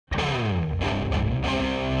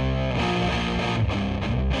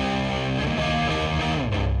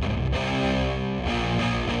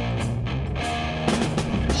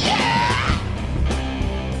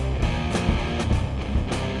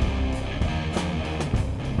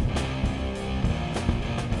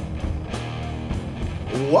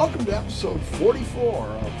Welcome to episode 44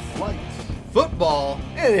 of Flights, Football,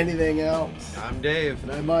 and Anything Else. I'm Dave.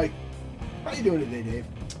 And I'm Mike. How you doing today, Dave?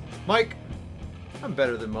 Mike, I'm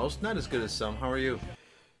better than most, not as good as some. How are you?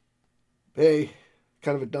 Hey,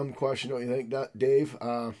 kind of a dumb question, don't you think, Dave?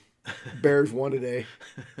 Bears won today,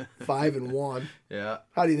 5-1. Yeah.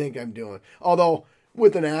 How do you think I'm doing? Although,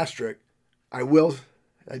 with an asterisk, I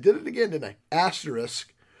did it again, didn't I?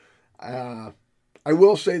 Asterisk. I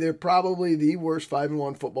will say they're probably the worst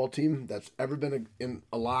 5-1 football team that's ever been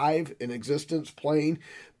alive, in existence, playing.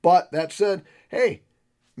 But that said, hey,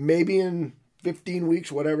 maybe in 15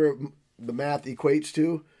 weeks, whatever the math equates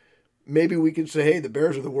to, maybe we can say, hey, the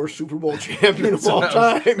Bears are the worst Super Bowl champion of all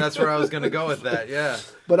time. That's where I was going to go with that, yeah.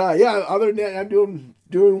 But yeah, other than that, I'm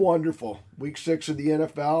doing wonderful. Week 6 of the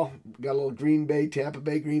NFL. Got a little Green Bay, Tampa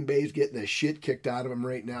Bay. Green Bay's getting the shit kicked out of them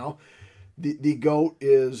right now. The GOAT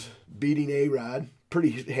is beating A-Rod pretty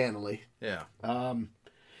handily. Yeah.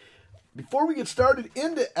 Before we get started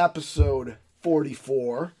into episode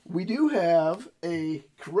 44, we do have a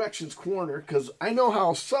corrections corner because I know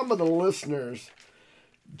how some of the listeners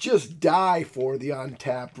just die for the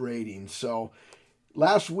Untapped rating. So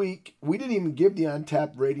last week, we didn't even give the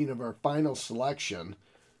Untapped rating of our final selection.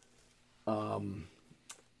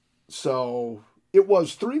 So it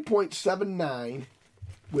was 3.79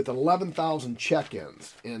 with 11,000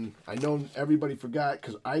 check-ins. And I know everybody forgot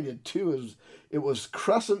because I did too. It was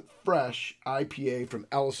Crescent Fresh IPA from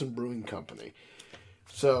Ellison Brewing Company.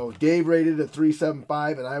 So Dave rated it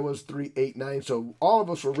 3.75 and I was 3.89. So all of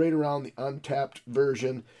us were right around the Untapped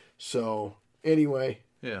version. So anyway,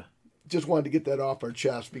 yeah, just wanted to get that off our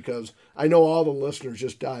chest because I know all the listeners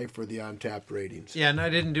just die for the Untapped ratings. Yeah, and I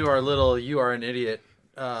didn't do our little "you are an idiot"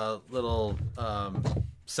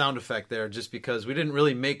 sound effect there just because we didn't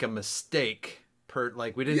really make a mistake.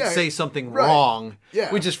 We didn't say something wrong. Yeah.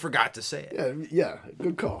 We just forgot to say it. Yeah,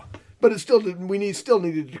 good call. But it's still still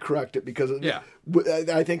needed to correct it because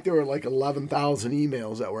I think there were like 11,000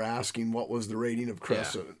 emails that were asking what was the rating of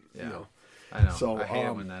Crescent. Yeah. You know. I know. So, I hate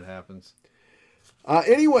it when that happens.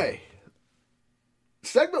 Anyway,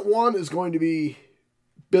 segment 1 is going to be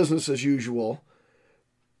business as usual,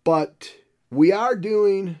 but we are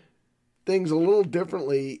doing things a little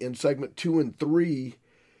differently in segment 2 and 3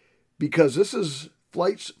 because this is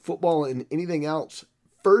Flights, Football, and Anything Else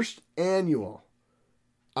first annual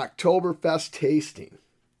Oktoberfest tasting.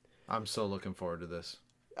 I'm so looking forward to this.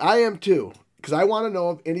 I am too, because I want to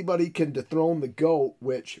know if anybody can dethrone the GOAT,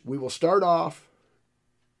 which we will start off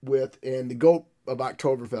with. And the GOAT of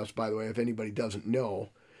Oktoberfest, by the way, if anybody doesn't know,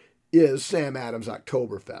 is Sam Adams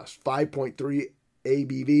Oktoberfest. 5.3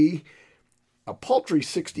 ABV, a paltry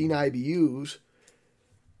 16 IBUs,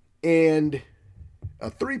 and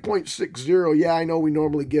a 3.60. Yeah, I know we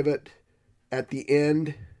normally give it at the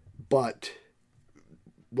end, but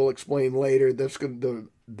we'll explain later.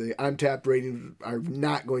 The Untapped ratings are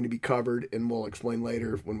not going to be covered, and we'll explain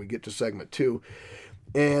later when we get to segment 2.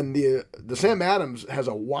 And the Sam Adams has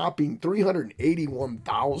a whopping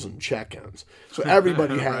 381,000 check-ins. So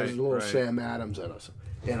everybody has a little Sam Adams in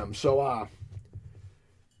them. So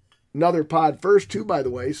another pod first, too, by the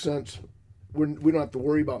way, since we don't have to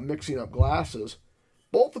worry about mixing up glasses.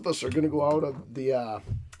 Both of us are going to go out of the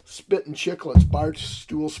Spit and Chicklets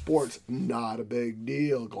Barstool Sports Not a Big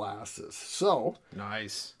Deal glasses. So,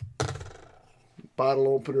 nice. Bottle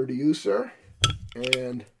opener to you, sir.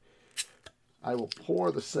 And I will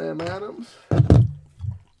pour the Sam Adams.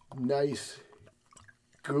 Nice.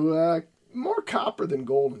 More copper than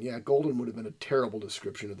golden. Yeah, golden would have been a terrible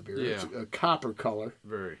description of the beer. Yeah. It's a copper color.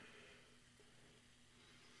 Very.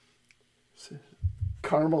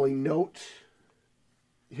 Caramely note.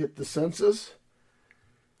 Hit the senses.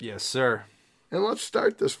 Yes, sir. And let's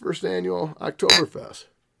start this first annual Oktoberfest.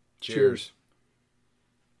 Cheers.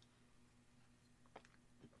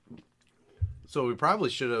 So we probably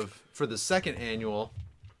should have, for the second annual,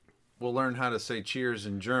 we'll learn how to say cheers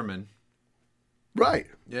in German. Right.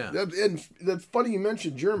 Yeah. And that's funny you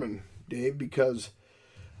mentioned German, Dave, because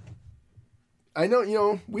I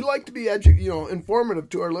know, we like to be informative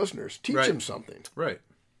to our listeners. Teach them something. Right.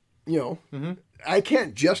 I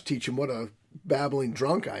can't just teach them what a babbling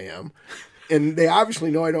drunk I am. And they obviously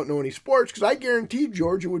know I don't know any sports because I guaranteed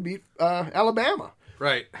Georgia would beat Alabama.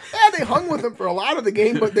 Right. Yeah, they hung with them for a lot of the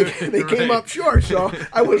game, but they came up short. So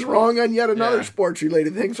I was wrong on yet another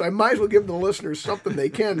sports-related thing. So I might as well give the listeners something they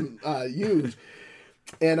can use.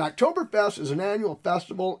 And Oktoberfest is an annual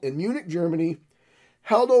festival in Munich, Germany,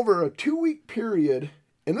 held over a 2-week period.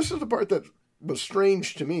 And this is the part that was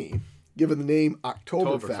strange to me, given the name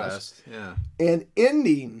Oktoberfest. Yeah. And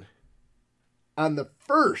ending on the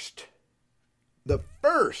first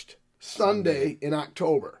Sunday in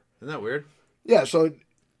October. Isn't that weird? Yeah, so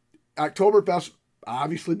Oktoberfest,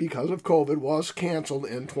 obviously because of COVID, was canceled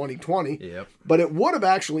in 2020. Yep. But it would have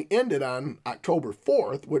actually ended on October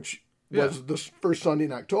 4th, which was the first Sunday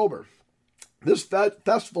in October. This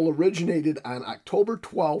festival originated on October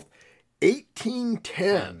 12th,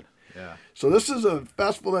 1810. Yeah. So this is a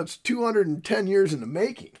festival that's 210 years in the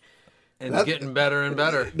making. And it's getting better and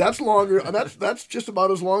better. That's longer. That's just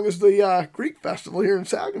about as long as the Greek festival here in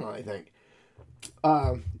Saginaw, I think.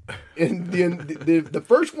 And the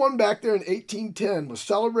first one back there in 1810 was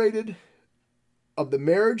celebrated of the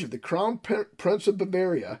marriage of the Crown Prince of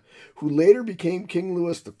Bavaria, who later became King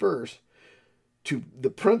Louis I, to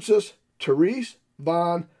the Princess Therese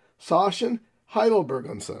von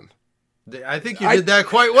Sachsen-Heidelbergensen. I think you did that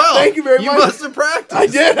quite well. Thank you very much. You must have practiced. I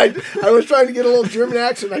did. I was trying to get a little German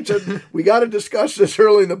accent. I said, we got to discuss this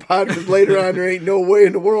early in the pod because later on there ain't no way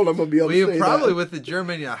in the world I'm going to be able to say probably that. With the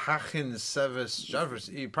German, you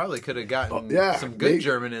probably could have gotten some good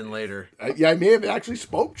German in later. I may have actually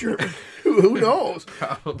spoke German. Who knows?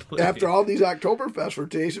 Probably. After all these Oktoberfest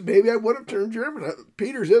rotations, maybe I would have turned German.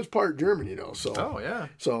 Peters is part German, you know. So. Oh, yeah.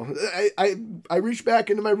 So I reached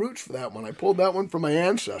back into my roots for that one. I pulled that one from my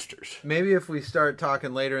ancestors. Maybe if we start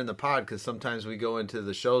talking later in the pod, because sometimes we go into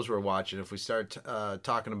the shows we're watching, if we start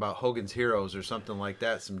talking about Hogan's Heroes or something like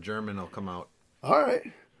that, some German will come out. All right.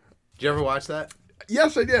 Did you ever watch that?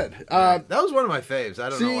 Yes, I did. That was one of my faves. I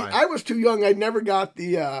don't know why. I was too young. I never got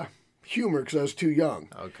the humor because I was too young.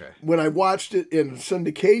 Okay. When I watched it in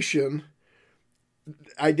syndication,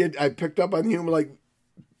 I picked up on the humor,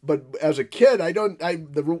 but as a kid,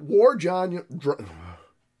 the war genre.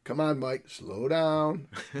 Come on, Mike, slow down.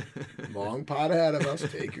 Long pot ahead of us.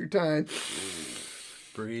 Take your time.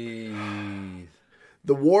 Breathe.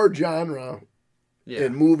 The war genre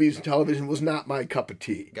in movies and television was not my cup of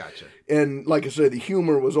tea. Gotcha. And like I said, the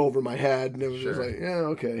humor was over my head, and it was just like, yeah,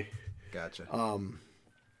 okay. Gotcha.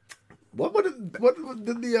 What was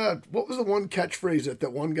the one catchphrase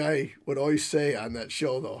that one guy would always say on that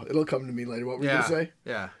show though? It'll come to me later. What were you gonna say?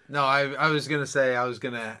 Yeah. No, I was gonna say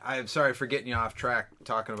I'm sorry for getting you off track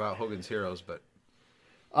talking about Hogan's Heroes, but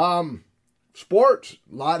sports.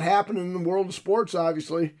 A lot happening in the world of sports,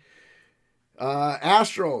 obviously.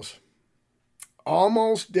 Astros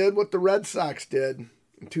almost did what the Red Sox did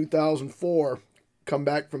in 2004. Come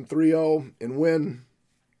back from 3-0 and win.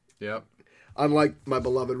 Yep. Unlike my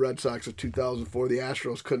beloved Red Sox of 2004, the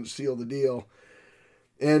Astros couldn't seal the deal.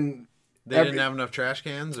 And they didn't have enough trash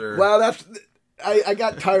cans? Or well, I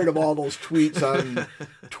got tired of all those tweets on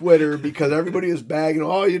Twitter because everybody was bagging,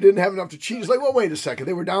 oh, you didn't have enough to cheat. It's like, well, wait a second.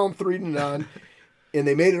 They were down 3-0, and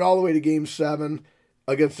they made it all the way to Game 7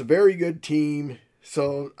 against a very good team.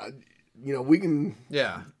 So, we can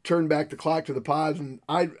turn back the clock to the Pods. And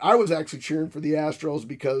I was actually cheering for the Astros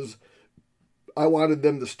because I wanted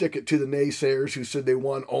them to stick it to the naysayers who said they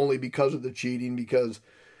won only because of the cheating. Because,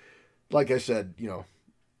 like I said,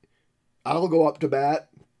 I'll go up to bat.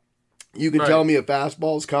 You can tell me a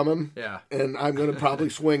fastball's coming, and I'm going to probably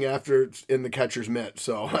swing after it's in the catcher's mitt.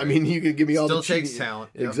 So, I mean, you can give me all the cheating. Still takes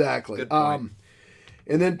talent. Yep. Exactly. Good point.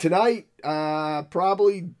 And then tonight,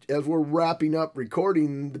 probably as we're wrapping up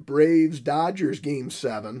recording, the Braves-Dodgers Game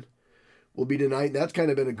 7 will be tonight. And that's kind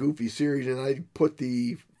of been a goofy series, and I put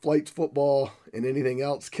the Flights Football and anything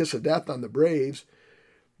else kiss of death on the Braves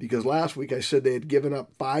because last week I said they had given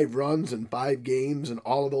up 5 runs in 5 games, and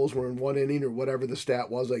all of those were in 1 inning or whatever the stat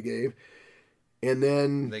was I gave. And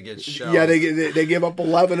then they get shelled. Yeah, they give up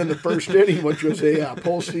 11 in the first inning, which was a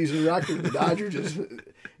postseason record. The Dodgers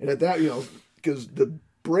and at that, because the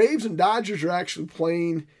Braves and Dodgers are actually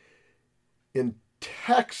playing in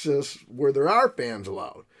Texas where there are fans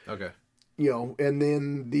allowed. Okay. And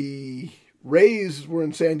then the Rays were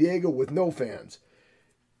in San Diego with no fans.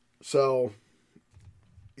 So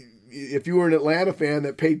if you were an Atlanta fan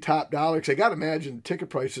that paid top dollar, because I got to imagine ticket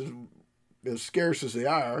prices, as scarce as they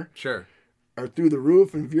are, are through the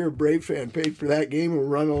roof. And if you're a Brave fan, paid for that game and we're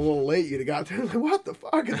running a little late, you'd have got there like, what the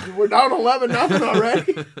fuck? We're down 11-0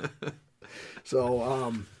 already.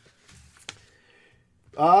 So,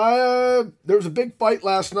 there was a big fight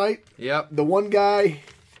last night. Yep. The one guy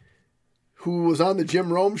who was on the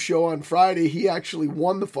Jim Rome show on Friday, he actually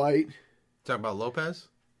won the fight. Talking about Lopez?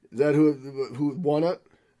 Is that who won it?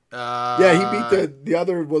 Yeah, he beat the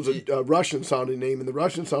other was a Russian sounding name, and the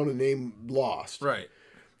Russian sounding name lost. Right.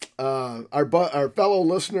 Our fellow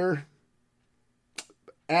listener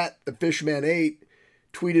at the Fishman8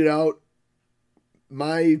 tweeted out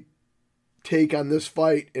my take on this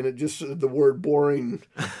fight, and it just said the word boring,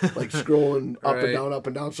 like scrolling up and down, up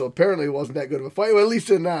and down. So apparently it wasn't that good of a fight. Well, at least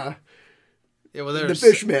in Yeah, well, the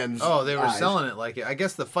Fishman's. Oh, they were eyes. selling it like it. I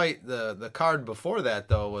guess the card before that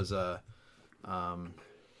though was one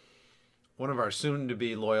of our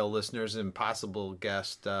soon-to-be loyal listeners and possible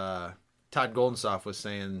guest, Todd Goldensoft, was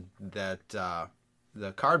saying that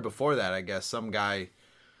the card before that, I guess, some guy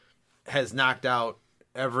has knocked out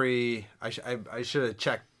every. I should have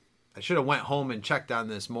checked. I should have went home and checked on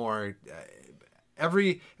this more.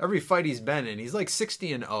 Every fight he's been in, he's like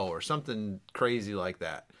 60-0 or something crazy like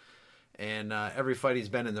that. And every fight he's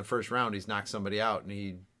been in the first round, he's knocked somebody out, and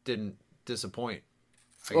he didn't disappoint.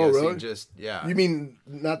 I guess really? He just, yeah. You mean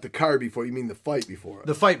not the card before? You mean the fight before?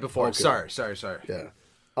 The fight before. Okay. Sorry. Yeah.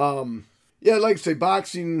 Yeah, like I say,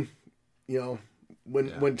 boxing,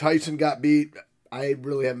 when Tyson got beat, I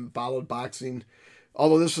really haven't followed boxing.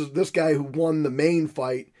 Although this guy who won the main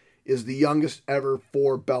fight is the youngest ever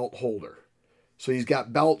 4-belt holder. So he's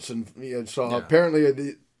got belts, and so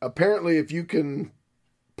apparently if you can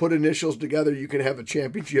put initials together, you can have a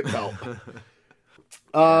championship belt.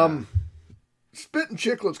 Spittin'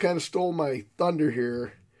 Chicklets kind of stole my thunder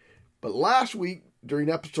here, but last week during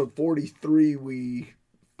episode 43, we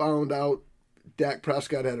found out Dak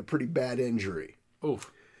Prescott had a pretty bad injury.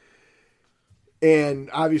 Oof. And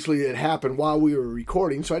obviously it happened while we were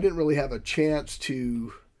recording, so I didn't really have a chance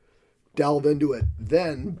to delve into it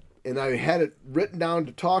then. And I had it written down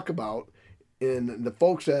to talk about, and the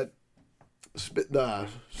folks at Spittin'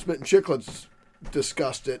 Chicklets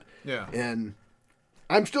discussed it. Yeah. And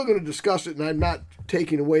I'm still going to discuss it, and I'm not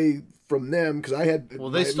taking away from them because I had.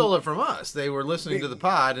 Well, they stole it from us. They were listening to the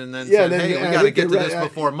pod and then said, "Hey, we got to get to this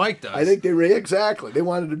before Mike does." I think exactly. They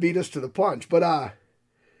wanted to beat us to the punch, but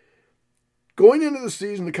going into the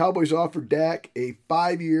season, the Cowboys offered Dak a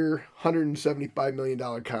 5-year, $175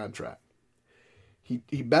 million contract.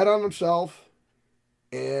 He bet on himself,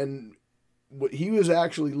 and he was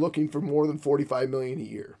actually looking for more than $45 million a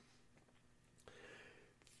year.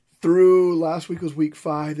 Through last week was week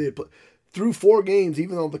 5, through 4 games,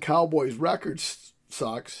 even though the Cowboys' record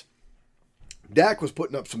sucks, Dak was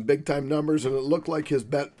putting up some big time numbers, and it looked like his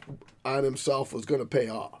bet on himself was going to pay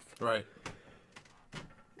off. Right.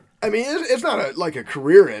 I mean, it's not like a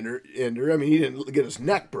career ender. I mean, he didn't get his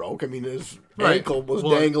neck broke. I mean, his ankle was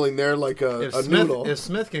dangling there like a noodle. If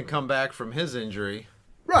Smith can come back from his injury,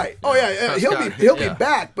 right? Oh yeah, he'll be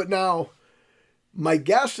back. But now, my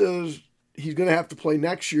guess is he's going to have to play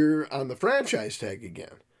next year on the franchise tag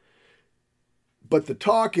again. But the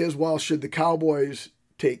talk is, well, should the Cowboys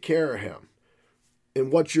take care of him?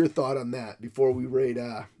 And what's your thought on that before we rate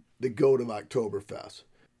the GOAT of Oktoberfest?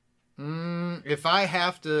 If I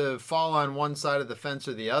have to fall on one side of the fence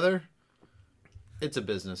or the other, it's a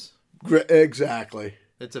business. Exactly.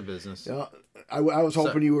 It's a business. I was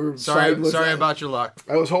hoping you were sorry about your luck.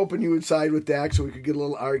 I was hoping you would side with Dak so we could get a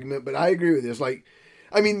little argument, but I agree with this. Like,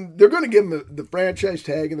 I mean, they're going to give him the franchise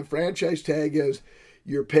tag, and the franchise tag is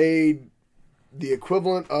you're paid the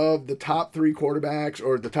equivalent of the top 3 quarterbacks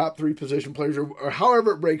or the top 3 position players or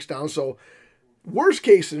however it breaks down. So worst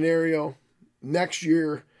case scenario, next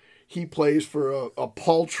year he plays for a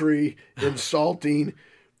paltry, insulting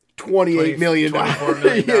 $28 million. $24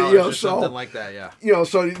 million or something like that, yeah.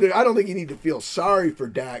 So I don't think you need to feel sorry for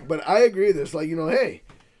Dak, but I agree with this. Like, hey,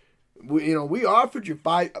 we offered you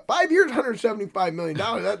 5 years, $175 million.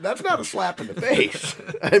 That's not a slap in the face.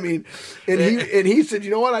 I mean, and he said,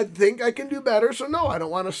 you know what? I think I can do better. So no, I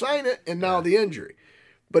don't want to sign it. And now the injury.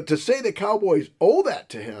 But to say the Cowboys owe that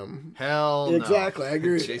to him, hell no. Exactly, I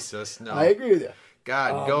agree with you. Jesus, no. I agree with you.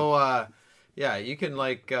 God, go. Yeah, you can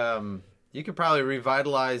you could probably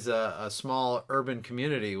revitalize a small urban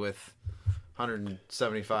community with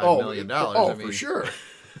 $175 million. I mean, for sure.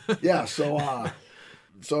 Yeah. So all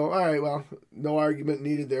right. Well, no argument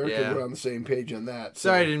needed there because we're on the same page on that. So.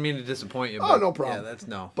 Sorry, I didn't mean to disappoint you. Oh, no problem. Yeah, that's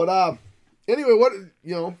no. But anyway,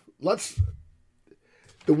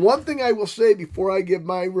 the one thing I will say before I give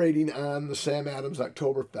my rating on the Sam Adams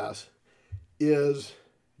Oktoberfest is,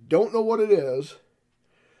 don't know what it is,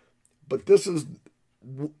 but this is,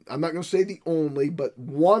 I'm not going to say the only, but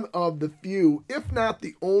one of the few, if not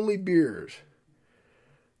the only beers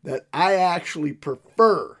that I actually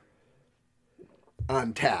prefer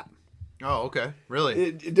on tap. Oh, okay. Really?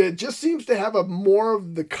 It just seems to have more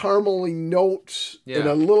of the caramely notes and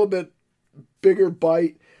a little bit bigger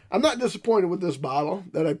bite. I'm not disappointed with this bottle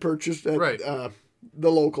that I purchased at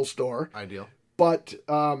the local store. Ideal. But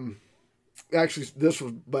actually, this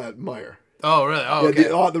was by Meyer. Oh, really? Oh,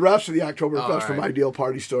 okay. The rest of the Oktoberfest from Ideal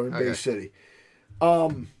Party Store in Bay City. I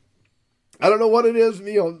don't know what it is.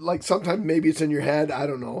 Like sometimes maybe it's in your head. I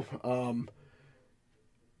don't know.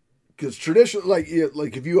 Because traditionally,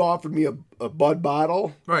 like if you offered me a Bud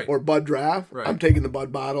bottle or Bud Draft, I'm taking the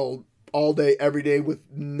Bud bottle all day, every day with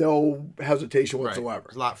no hesitation whatsoever.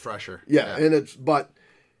 It's a lot fresher. Yeah. And it's, but,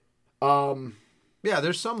 yeah,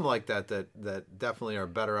 there's some like that definitely are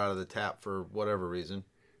better out of the tap for whatever reason.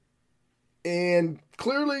 And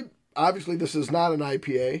clearly, obviously, this is not an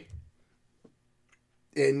IPA.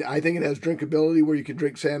 And I think it has drinkability where you can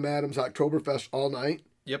drink Sam Adams Oktoberfest all night.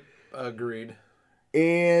 Yep, agreed.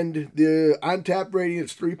 And the on-tap rating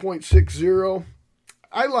is 3.60.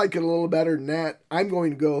 I like it a little better than that. I'm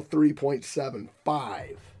going to go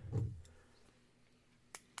 3.75.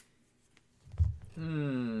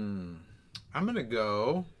 I'm going to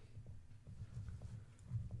go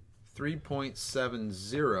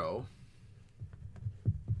 3.70.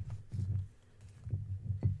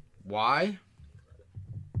 Why?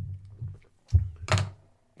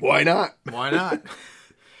 Why not? Why not?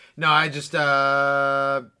 No, I just,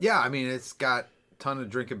 yeah, I mean, it's got a ton of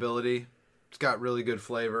drinkability. It's got really good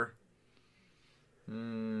flavor.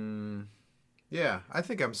 Yeah, I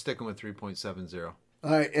think I'm sticking with 3.70.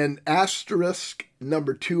 All right, and asterisk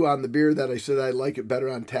number 2 on the beer that I said I like it better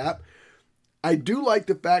on tap. I do like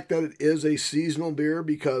the fact that it is a seasonal beer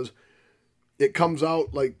because it comes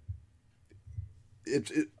out like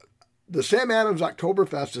the Sam Adams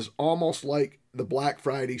Oktoberfest is almost like the Black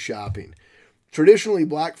Friday shopping. Traditionally,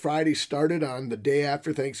 Black Friday started on the day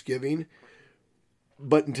after Thanksgiving,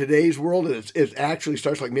 but in today's world, it actually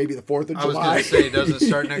starts like maybe the 4th of July. I was going to say, does it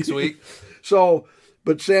start next week? So,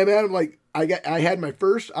 but Sam Adams, like I had my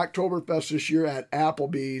first Oktoberfest this year at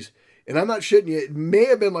Applebee's, and I'm not shitting you. It may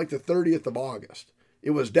have been like the 30th of August.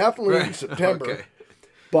 It was definitely in September, okay.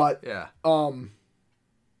 But yeah.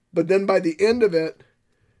 But then by the end of it,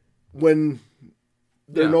 when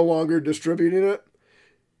they're no longer distributing it,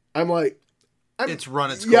 I'm like, it's run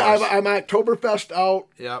its course. Yeah, I'm Oktoberfest out.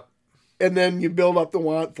 Yep. And then you build up the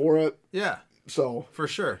want for it. Yeah. So for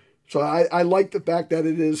sure. So I like the fact that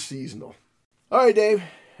it is seasonal. All right, Dave.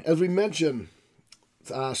 As we mentioned,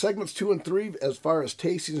 segments 2 and 3, as far as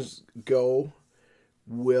tastings go,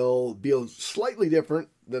 will be slightly different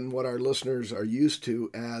than what our listeners are used to,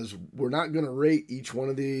 as we're not going to rate each one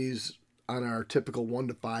of these on our typical 1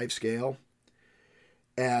 to 5 scale,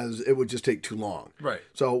 as it would just take too long. Right.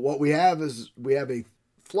 So what we have is we have a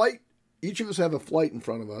flight. Each of us have a flight in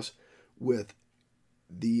front of us with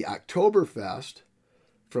the Oktoberfest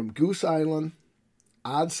from Goose Island,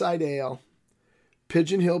 Odd Side Ale,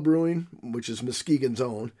 Pigeon Hill Brewing, which is Muskegon's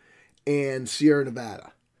own, and Sierra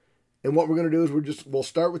Nevada. And what we're going to do is we'll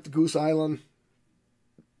start with the Goose Island.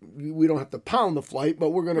 We don't have to pound the flight,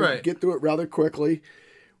 but we're going to get through it rather quickly.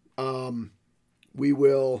 We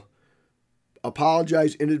will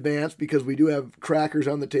apologize in advance because we do have crackers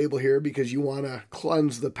on the table here because you want to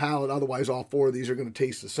cleanse the palate. Otherwise, all 4 of these are going to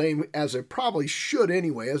taste the same, as they probably should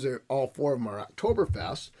anyway, as they're all 4 of them are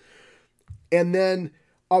Oktoberfest. And then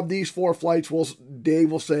of these 4 flights,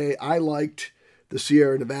 Dave will say, I liked the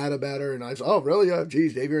Sierra Nevada better. And I say, oh, really?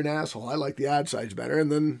 Geez, Dave, you're an asshole. I like the Odd Sides better.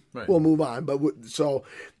 And then we'll move on. But so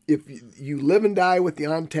if you live and die with the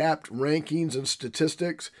Untapped rankings and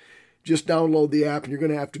statistics, just download the app, and you're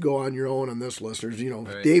going to have to go on your own on this, listeners. You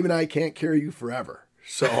know, Dave and I can't carry you forever.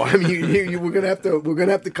 So I mean, we're going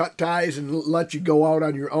to have to cut ties and let you go out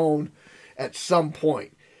on your own at some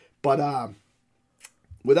point. But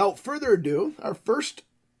without further ado, our first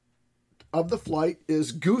of the flight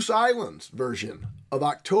is Goose Island's version of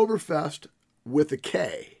Oktoberfest with a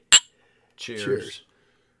K. Cheers.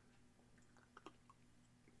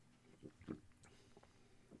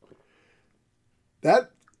 That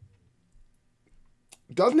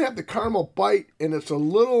doesn't have the caramel bite, and it's a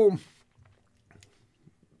little,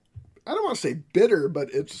 I don't want to say bitter, but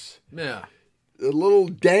it's a little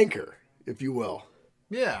danker, if you will.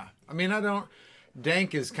 Yeah. I mean,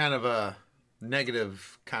 dank is kind of a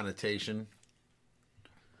negative connotation.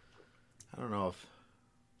 I don't know if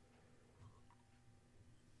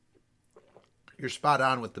you're spot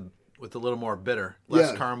on with the little more bitter,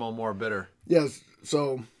 less caramel, more bitter. Yes.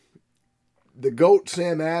 So the goat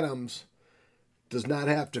Sam Adams does not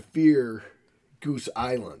have to fear Goose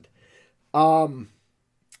Island. By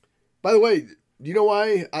the way, do you know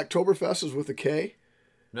why Oktoberfest is with a K?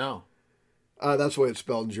 No. That's the way it's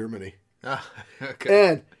spelled in Germany.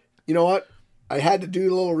 Okay. And you know what? I had to do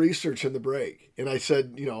a little research in the break. And I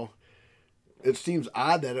said, it seems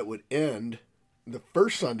odd that it would end the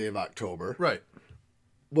first Sunday of October. Right.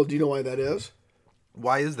 Well, do you know why that is?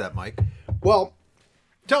 Why is that, Mike? Well,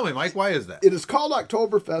 tell me, Mike, why is that? It is called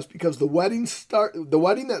Oktoberfest because the wedding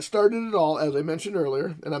that started it all, as I mentioned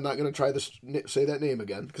earlier, and I'm not going to try to say that name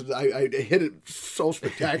again because I hit it so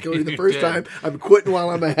spectacularly the first time. I'm quitting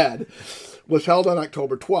while I'm ahead. Was held on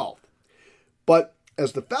October 12th. But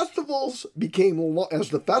As the festival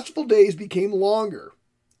days became longer,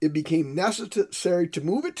 it became necessary to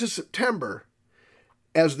move it to September,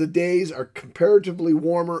 as the days are comparatively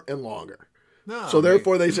warmer and longer. No, So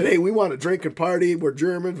therefore they said, hey, we want to drink and party. We're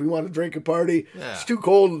Germans. We want to drink and party. Yeah. It's too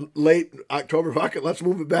cold late October. Fuck it. Let's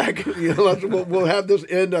move it back. We'll have this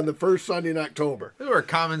end on the first Sunday in October. This is where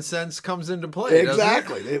common sense comes into play.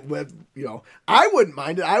 Exactly. I wouldn't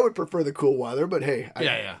mind it. I would prefer the cool weather, but hey. True.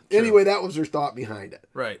 Anyway, that was their thought behind it.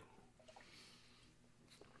 Right.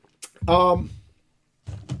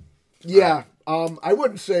 Yeah. I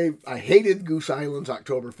wouldn't say I hated Goose Island's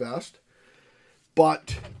Oktoberfest,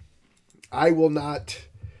 but I will not,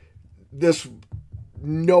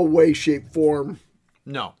 no way, shape, form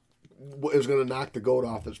No. is going to knock the goat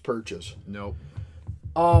off its perches. Nope.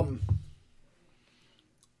 So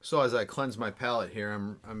as I cleanse my palate here,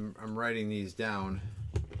 I'm writing these down.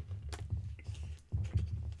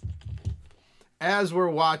 As we're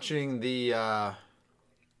watching the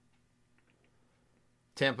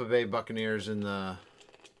Tampa Bay Buccaneers and the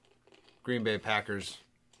Green Bay Packers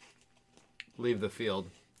leave the field.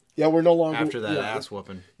 Yeah, we're no longer after that ass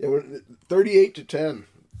whooping. Yeah, we're 38-10.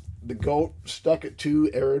 The GOAT stuck it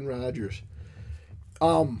to Aaron Rodgers.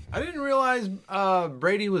 I didn't realize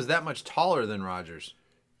Brady was that much taller than Rodgers.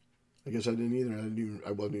 I guess I didn't either.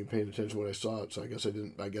 I wasn't even paying attention when I saw it, so I guess I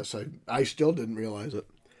didn't. I still didn't realize it.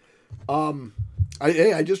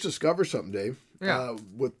 I just discovered something, Dave. Yeah.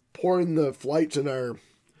 With pouring the flights in our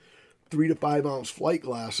 3 to 5 ounce flight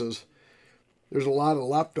glasses, there's a lot of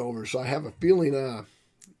leftovers. So I have a feeling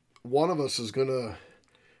one of us is gonna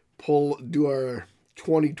do our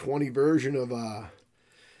 2020 version of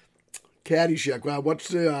Caddyshack. What's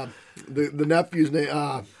the nephew's name?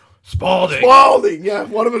 Spalding. Yeah,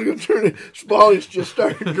 one of us is going to turn it. Spalding's just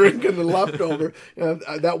started drinking the leftover.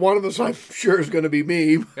 That one of us, I'm sure, is going to be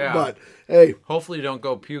me. Yeah. But, hey. Hopefully you don't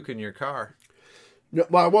go puke in your car. No,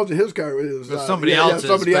 well, it wasn't his car. It was somebody else's. Yeah,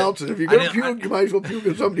 somebody else's. If you're going to puke, you might as well puke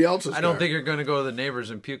in somebody else's car. I don't think you're going to go to the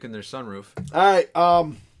neighbors and puke in their sunroof. All right.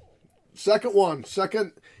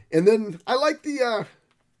 Second. And then I like the,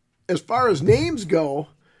 as far as names go,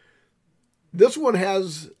 this one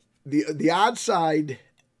has the Odd Side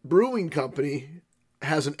Brewing Company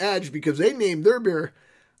has an edge because they named their beer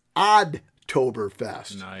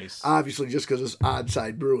Oddtoberfest. Nice. Obviously, just because it's Odd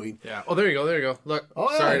Side Brewing. Yeah. Oh, there you go. Look. Oh,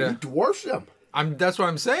 yeah, you dwarfs them. That's what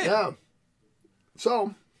I'm saying. Yeah.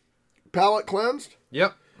 So, palate cleansed.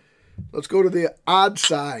 Yep. Let's go to the Odd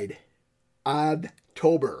Side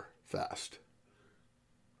Oddtoberfest.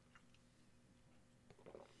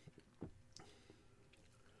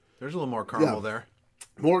 There's a little more caramel there.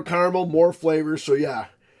 More caramel, more flavors. So, yeah.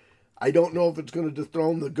 I don't know if it's going to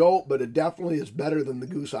dethrone the GOAT, but it definitely is better than the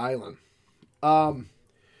Goose Island.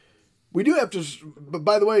 We do have to... But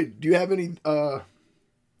by the way, do you have any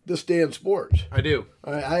This Day in Sports? I do.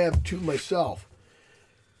 I have two myself.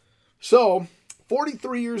 So,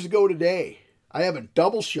 43 years ago today, I have a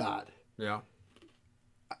double shot. Yeah.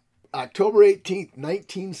 October 18th,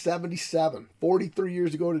 1977, 43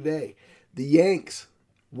 years ago today, the Yanks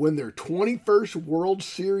win their 21st World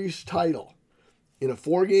Series title in a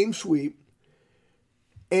 4-game sweep,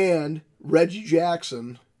 and Reggie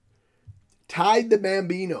Jackson tied the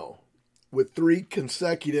Bambino with 3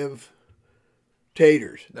 consecutive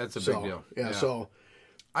taters. That's a big deal. Yeah, so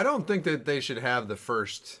I don't think that they should have the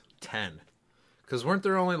first 10. Because weren't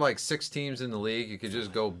there only like 6 teams in the league? You could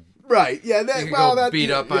just go... Right, yeah.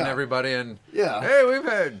 Beat up on everybody and... Yeah. Hey, we've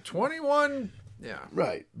had 21... Yeah.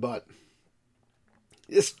 Right, but...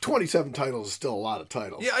 It's 27 titles is still a lot of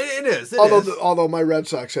titles. Yeah, it is. Although my Red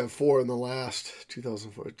Sox have 4 in the last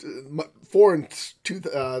 2004, 4 in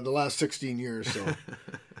the last 16 years. So,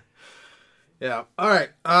 yeah. All right.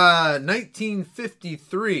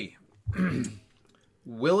 1953.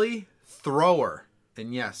 Willie Thrower,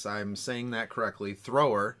 and yes, I'm saying that correctly.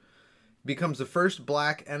 Thrower becomes the first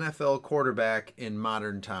black NFL quarterback in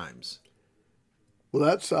modern times. Well,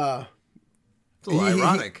 that's it's a little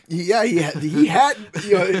ironic. He had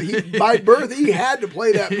by birth he had to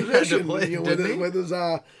play that position with his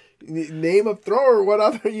name of Thrower. What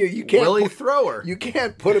other you can't Willie Thrower? You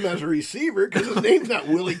can't put him as a receiver because his name's not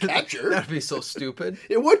Willie Catcher. That'd be so stupid.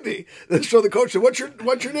 It would be. So the coach said, "What's your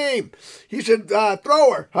name?" He said,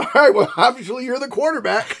 "Thrower." All right. Well, obviously you're the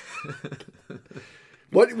quarterback.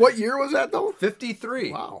 What year was that though?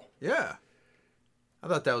 53. Wow. Yeah. I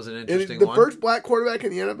thought that was an interesting one. The first black quarterback in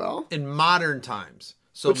the NFL? In modern times.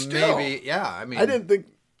 So maybe, yeah, I mean. I didn't think,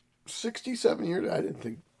 67 years, I didn't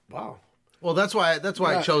think, wow. Well, that's why I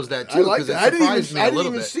chose that too, because it surprised me a little bit. I didn't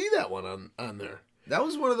even see that one on there. That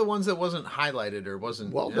was one of the ones that wasn't highlighted or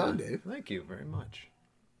wasn't. Well done, Dave. Thank you very much.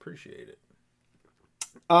 Appreciate it.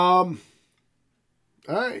 All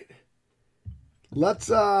right.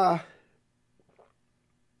 Let's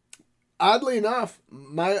oddly enough,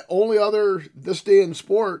 my only other this day in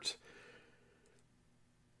sports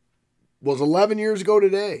was 11 years ago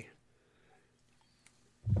today.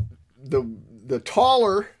 The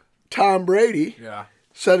taller Tom Brady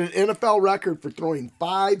set an NFL record for throwing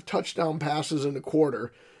 5 touchdown passes in a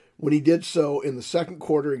quarter when he did so in the second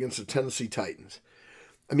quarter against the Tennessee Titans.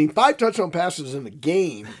 I mean, 5 touchdown passes in a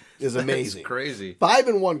game is amazing. That's crazy. 5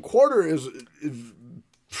 in one quarter is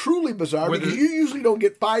truly bizarre because you usually don't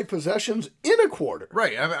get 5 possessions in a quarter.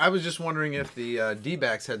 Right. I was just wondering if the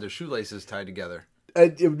D-backs had their shoelaces tied together.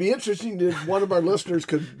 It would be interesting if one of our listeners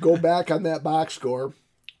could go back on that box score,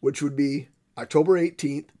 which would be October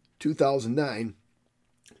 18th, 2009,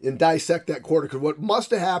 and dissect that quarter. Because what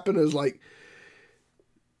must have happened is, like,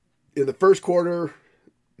 in the first quarter,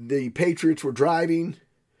 the Patriots were driving,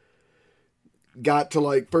 got to,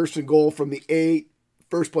 like, first and goal from the 8.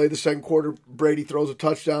 First play of the second quarter, Brady throws a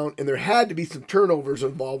touchdown, and there had to be some turnovers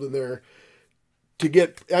involved in there to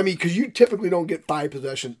get, I mean, because you typically don't get 5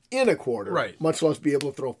 possessions in a quarter, right? Much less be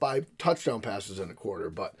able to throw 5 touchdown passes in a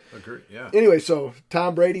quarter. But agree, yeah. Anyway, so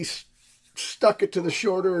Tom Brady stuck it to the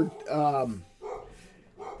shorter.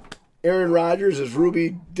 Aaron Rodgers, as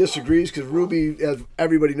Ruby disagrees, because Ruby, as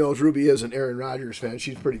everybody knows, Ruby is an Aaron Rodgers fan.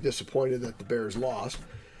 She's pretty disappointed that the Bears lost.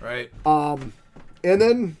 Right. And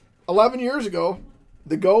then 11 years ago,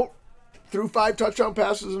 the GOAT threw 5 touchdown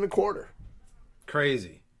passes in a quarter.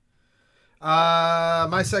 Crazy.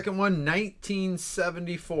 My second one,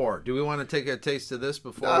 1974. Do we want to take a taste of this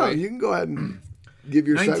before? No, you can go ahead and give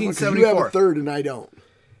your second one, 'cause 1974. you have a third and I don't.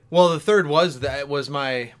 Well, the third was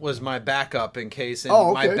my backup in case, and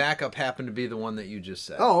okay. my backup happened to be the one that you just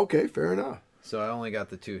said. Oh, okay, fair enough. So I only got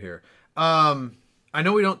the 2 here. I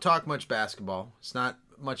know we don't talk much basketball. It's not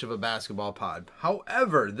much of a basketball pod.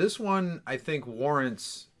 However, this one I think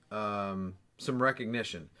warrants some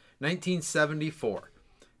recognition. 1974.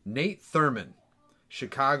 Nate Thurmond,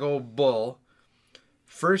 Chicago Bull,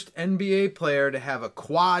 first NBA player to have a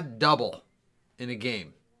quad double in a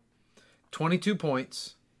game. 22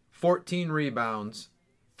 points, 14 rebounds,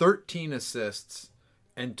 13 assists,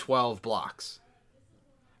 and 12 blocks.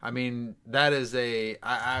 I mean, that is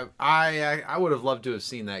I would have loved to have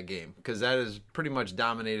seen that game because that is pretty much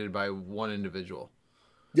dominated by one individual.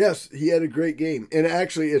 Yes, he had a great game. And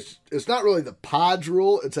actually, it's not really the Pods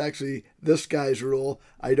rule. It's actually this guy's rule.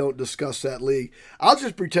 I don't discuss that league. I'll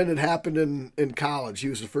just pretend it happened in college. He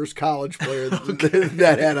was the first college player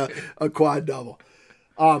that had a quad double.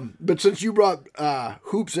 But since you brought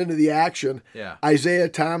hoops into the action, Isaiah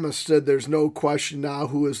Thomas said there's no question now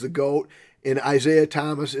who is the GOAT. And Isaiah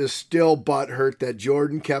Thomas is still butthurt that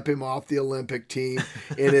Jordan kept him off the Olympic team.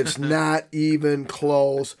 And it's not even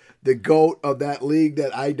close. The GOAT of that league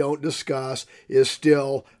that I don't discuss is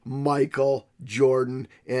still Michael Jordan.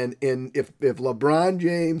 And if LeBron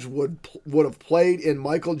James would have played in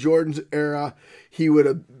Michael Jordan's era, he would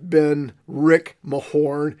have been Rick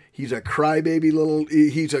Mahorn. He's a crybaby,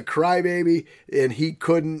 and he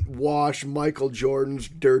couldn't wash Michael Jordan's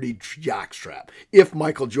dirty jockstrap. If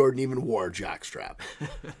Michael Jordan even wore a jockstrap.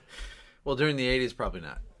 Well, during the 80s, probably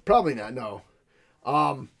not. Probably not, no.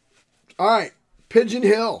 All right, Pigeon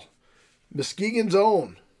Hill, Muskegon's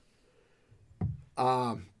own.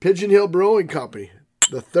 Pigeon Hill Brewing Company,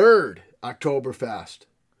 the 3rd Oktoberfest.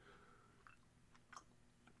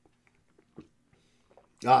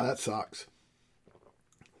 Ah, that sucks.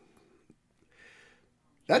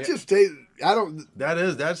 That just tastes. I don't.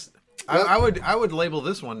 I would label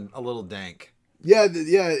this one a little dank. Yeah,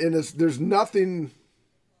 and there's nothing.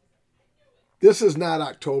 This is not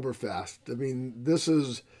Oktoberfest. I mean, this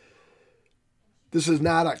is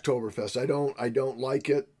not Oktoberfest. I don't like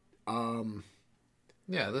it.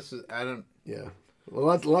 Yeah, this is. I don't. Yeah. Well,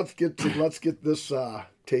 let's get this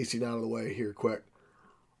tasting out of the way here quick.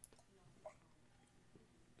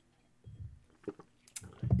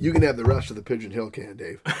 You can have the rest of the Pigeon Hill can,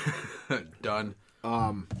 Dave. Done.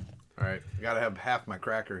 All right. Got to have half my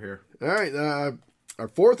cracker here. All right. Our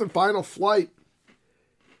 4th and final flight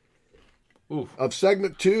of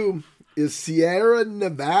segment 2 is Sierra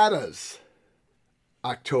Nevada's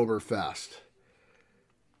Oktoberfest.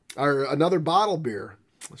 Another bottle beer.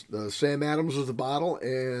 The Sam Adams is the bottle,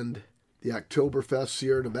 and the Oktoberfest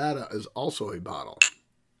Sierra Nevada is also a bottle.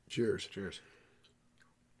 Cheers. Cheers.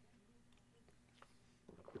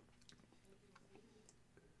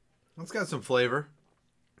 It's got some flavor.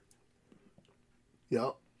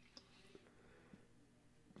 Yep.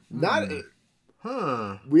 Not.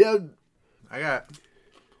 Huh. We had. I got.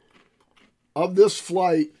 Of this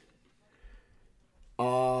flight,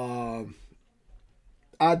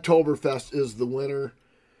 Oddtoberfest is the winner,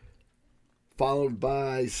 followed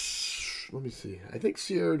by, let me see, I think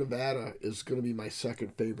Sierra Nevada is going to be my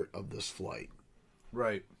second favorite of this flight.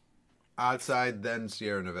 Right. Oddside, then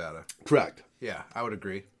Sierra Nevada. Correct. Yeah, I would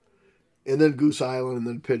agree. And then Goose Island, and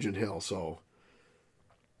then Pigeon Hill. So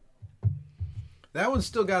that one's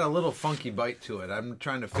still got a little funky bite to it. I'm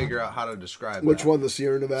trying to figure out how to describe which that. one, the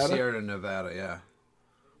Sierra Nevada? Sierra Nevada, yeah.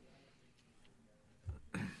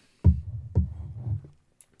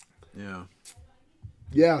 Yeah.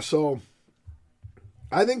 Yeah, so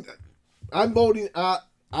I think I'm voting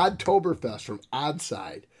Oddtoberfest from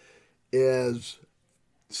Oddside is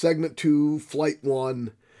segment 2, flight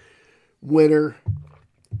 1 winner,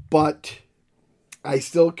 but I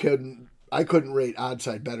couldn't rate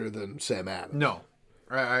Oddside better than Sam Adams. No,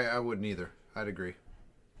 I wouldn't either. I'd agree.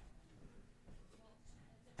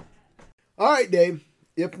 All right, Dave,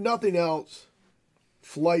 if nothing else,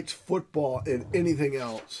 flights, football, and anything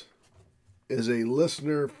else is a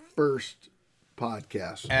listener first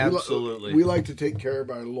podcast. Absolutely. We like to take care of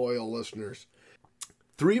our loyal listeners.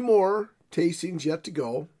 3 more tastings yet to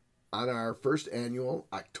go on our first annual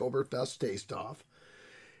Oktoberfest Taste Off.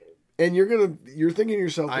 And you're thinking to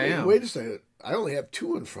yourself, wait a second, I only have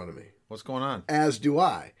 2 in front of me. What's going on? As do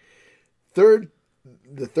I. The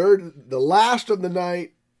last of the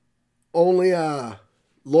night, only a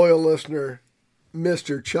loyal listener,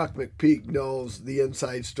 Mr. Chuck McPeak, knows the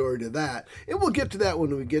inside story to that. And we'll get to that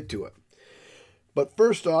when we get to it. But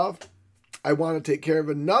first off, I want to take care of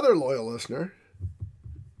another loyal listener,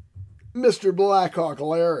 Mr. Blackhawk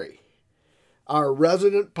Larry, our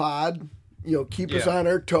resident pod, keep us on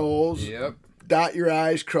our toes, dot your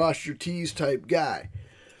I's, cross your T's type guy.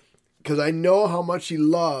 Because I know how much he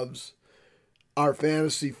loves our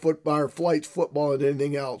fantasy football, our flights, football, and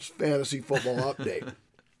anything else, fantasy football update.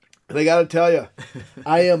 And I got to tell you,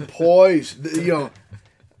 I am poised.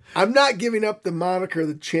 I'm not giving up the moniker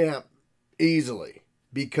the champ easily,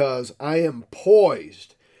 because I am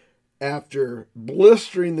poised after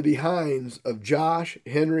blistering the behinds of Josh,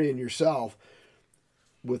 Henry, and yourself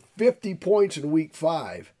with 50 points in week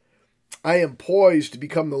 5. I am poised to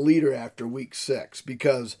become the leader after week 6,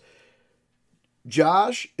 because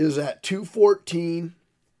Josh is at 214.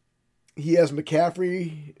 He has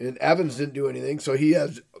McCaffrey, and Evans didn't do anything, so he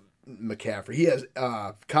has McCaffrey. He has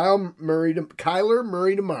Kyler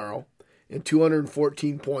Murray tomorrow and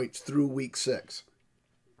 214 points through week 6.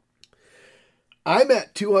 I'm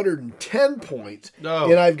at 210 points,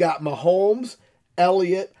 and I've got Mahomes,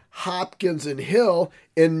 Elliott, Hopkins, and Hill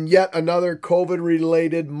in yet another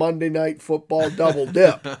COVID-related Monday Night Football double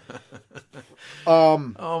dip.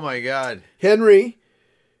 Oh, my God. Henry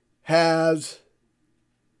has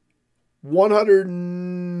 200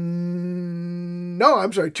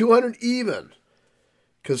 even.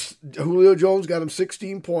 Because Julio Jones got him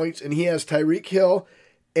 16 points, and he has Tyreek Hill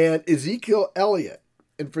and Ezekiel Elliott.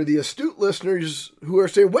 And for the astute listeners who are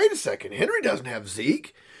saying, wait a second, Henry doesn't have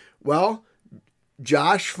Zeke. Well,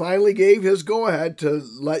 Josh finally gave his go-ahead to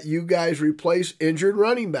let you guys replace injured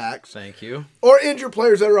running backs. Thank you. Or injured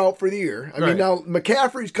players that are out for the year. I Right. mean, now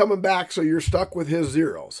McCaffrey's coming back, so you're stuck with his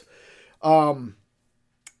zeros.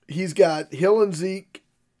 He's got Hill and Zeke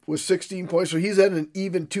with 16 points, so he's at an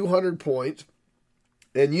even 200 points.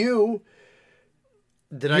 And you...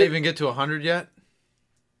 Did I even get to 100 yet?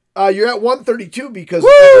 You're at 132 because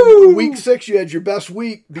week 6 you had your best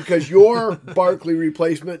week because your Barkley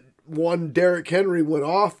replacement, one Derrick Henry, went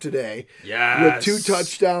off today with 2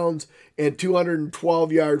 touchdowns and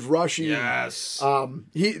 212 yards rushing. Yes.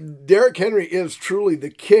 Derrick Henry is truly the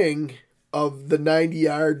king of the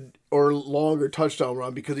 90-yard or longer touchdown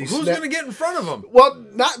run because he's who's going to get in front of him? Well,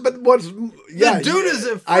 the dude is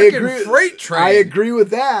a freaking freight train. I agree with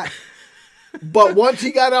that. But once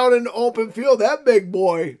he got out in the open field, that big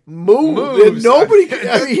boy moved. And nobody,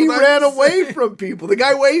 he ran away from people. The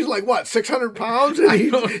guy weighs 600 pounds, and he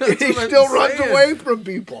still runs away from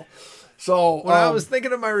people. So when I was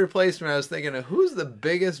thinking of my replacement, I was thinking of who's the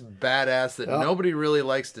biggest badass that nobody really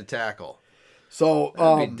likes to tackle. So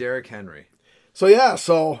that'd be Derrick Henry. So yeah,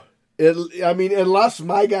 unless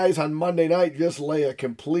my guys on Monday night just lay a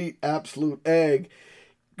complete, absolute egg.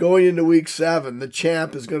 Going into week 7, the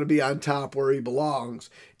champ is going to be on top where he belongs.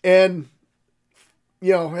 And,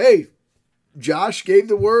 hey, Josh gave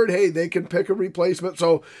the word, hey, they can pick a replacement.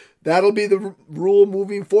 So that'll be the rule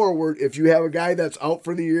moving forward. If you have a guy that's out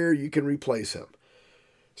for the year, you can replace him.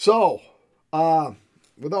 So,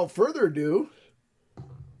 without further ado,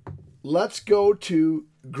 let's go to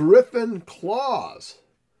Griffin Claw's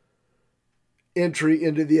entry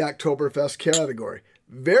into the Oktoberfest category.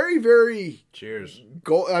 Very, very... Cheers.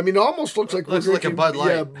 Almost looks like looks like a Bud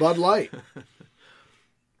Light. Yeah, Bud Light.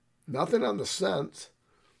 Nothing on the scents.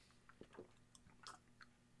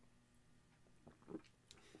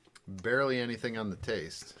 Barely anything on the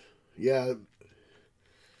taste. Yeah.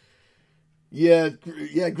 Yeah,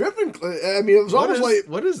 Griffin. I mean, it was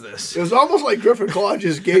What is this? It was almost like Griffin Claw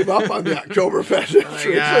just gave up on the Oktoberfest.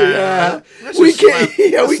 We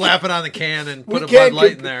can't. We slap it on the can and put a Bud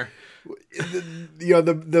Light in there.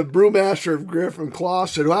 The brewmaster of Griffin Claw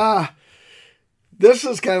said, this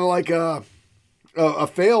is kind of like a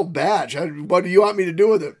failed batch. What do you want me to do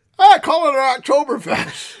with it? Call it an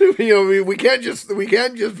Oktoberfest. we can't just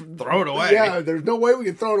throw it away. Yeah, there's no way we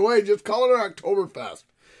can throw it away. Just call it an Oktoberfest.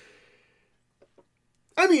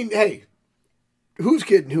 I mean, hey, who's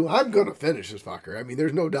kidding who? I'm going to finish this fucker. I mean,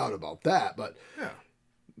 there's no doubt about that, but yeah.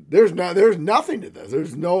 There's nothing to this.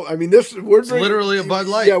 There's no, I mean, it's literally a Bud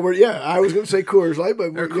Light. I was going to say Coors Light,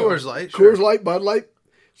 but Coors Light. Coors Light, Bud Light.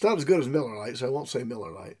 It's not as good as Miller Lite, so I won't say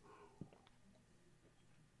Miller Lite.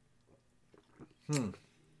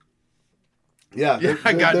 Yeah,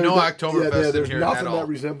 I got no Oktoberfest in here. There's nothing at all. that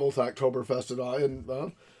resembles Oktoberfest at all. And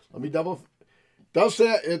let me double. Does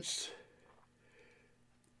say it's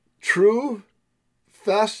true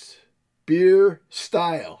fest beer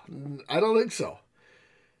style. I don't think so.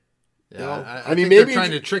 Yeah, I mean, maybe they're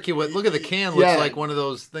trying to trick you with. Look at the can. Looks like one of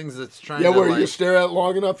those things that's trying. Yeah, to where you stare at it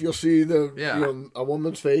long enough, you'll see a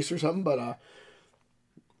woman's face or something. But I'm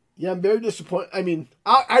very disappointed. I mean,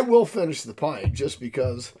 I will finish the pint just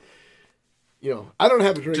because. I don't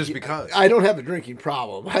have a drinking. Just because I don't have a drinking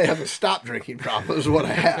problem. I have a stop drinking problem. Is what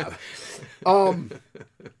I have.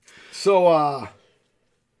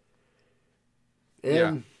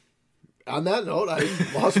 And on that note, I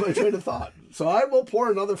lost my train of thought. So I will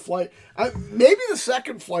pour another flight. Maybe the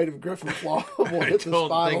second flight of Griffin Claw will hit the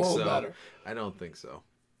spot a little better. I don't think so.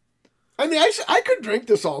 I mean, I could drink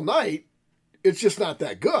this all night. It's just not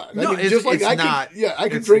that good. No, I mean, just like it's not. I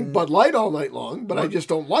could drink Bud Light all night long, but I just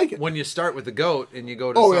don't like it. When you start with the goat and you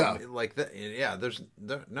go to something like that, there's.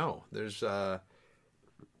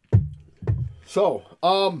 So,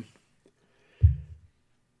 what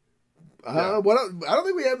I don't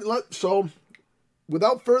think we have. So,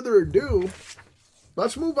 without further ado,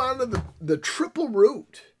 let's move on to the triple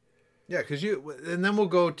root. Yeah, and then we'll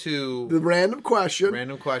go to the random question,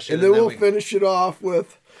 and then we'll finish it off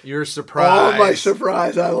with your surprise. Oh, my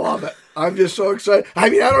surprise! I love it. I'm just so excited. I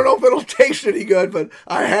mean, I don't know if it'll taste any good, but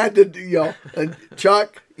I had to, And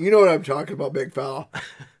Chuck, you know what I'm talking about, big fella.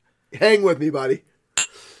 Hang with me, buddy.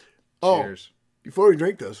 Cheers. Before we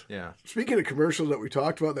drink this, speaking Speaking of commercials that we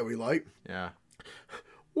talked about that we like,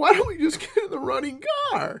 why don't we just get in the running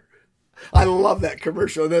car? I love that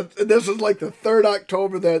commercial. This is like the third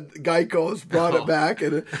October that Geico has brought it back.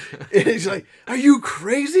 And he's like, are you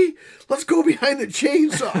crazy? Let's go behind the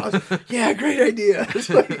chainsaws. Yeah, great idea.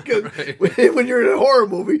 It's like, when you're in a horror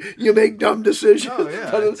movie, you make dumb decisions. Oh,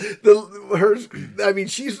 yeah. But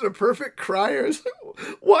she's the perfect crier. It's like,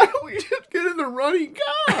 why don't we just get in the running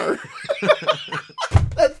car?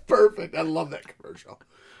 That's perfect. I love that commercial.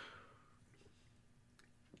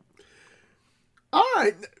 All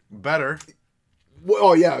right. Better.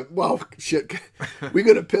 Oh, yeah. Well, shit. We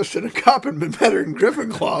could have pissed in a cup and been better than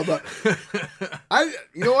Griffin Claw, but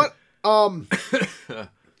you know what? I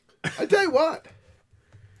tell you what.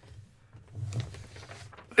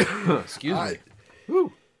 Excuse me.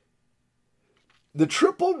 Woo. The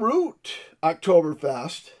Triple Root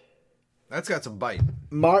Oktoberfest. That's got some bite.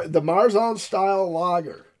 The Marzahn style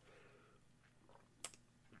lager.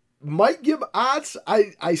 Might give odds.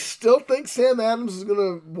 I still think Sam Adams is going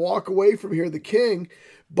to walk away from here the king,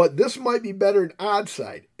 but this might be better than odds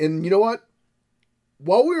side. And you know what?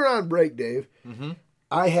 While we were on break, Dave,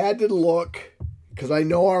 I had to look, because I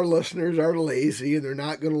know our listeners are lazy and they're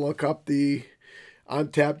not going to look up the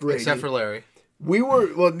Untapped rating. Except for Larry.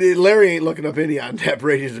 Larry ain't looking up any Untapped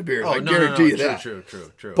ratings of beers. I guarantee you that.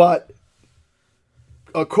 True. But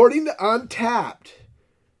according to Untapped,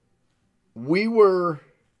 we were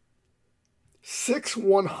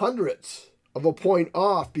 6/100ths of a point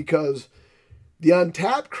off because the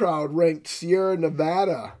Untapped crowd ranked Sierra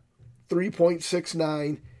Nevada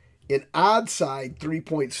 3.69 and Oddside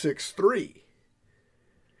 3.63.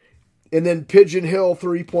 And then Pigeon Hill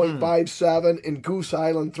 3.57 and Goose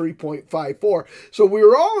Island 3.54. So we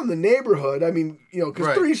were all in the neighborhood. I mean, because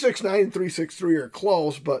 369 and 363 are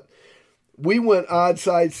close, but we went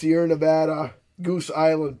Oddside, Sierra Nevada, Goose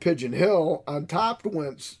Island, Pigeon Hill. Untapped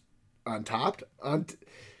went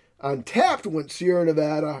Sierra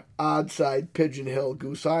Nevada, Oddside, Pigeon Hill,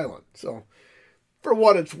 Goose Island. So, for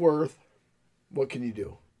what it's worth, what can you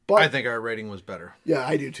do? But I think our rating was better. Yeah,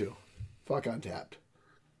 I do too. Fuck Untapped.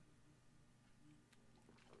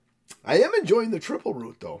 I am enjoying the Triple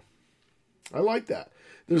Root though. I like that.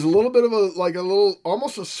 There's a little bit of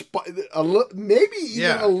almost maybe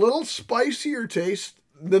even a little spicier taste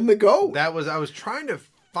than the goat. I was trying to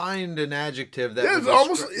find an adjective that it's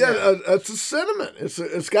almost it's a cinnamon.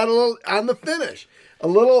 It's got a little on the finish, a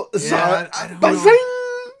little. I don't know.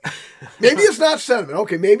 Maybe it's not cinnamon.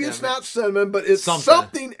 Okay, maybe it's not cinnamon, but it's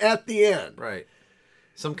something at the end. Right,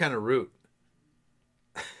 some kind of root.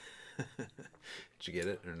 Did you get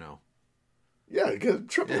it or no? Yeah, get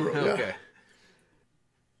triple root. Yeah. Okay.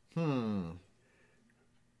 All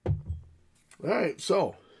right,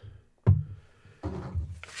 so.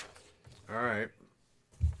 All right.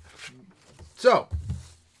 So,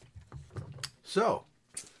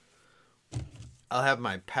 I'll have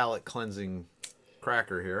my palate cleansing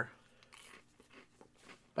cracker here.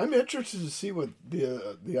 I'm interested to see what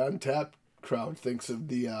the Untapped crowd thinks of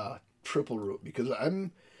the triple root, because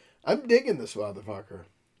I'm digging this motherfucker.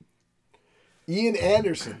 Ian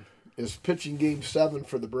Anderson is pitching Game 7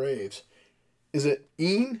 for the Braves. Is it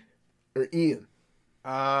Ian or Ian?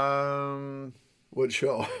 What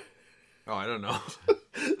show? Oh, I don't know.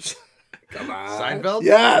 Come on. Seinfeld?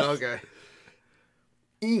 Yes. Okay.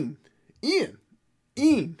 Ian.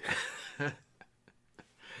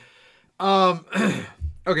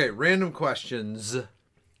 Okay, random questions.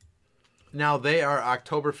 Now, they are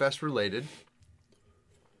Oktoberfest related.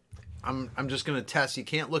 I'm just going to test. You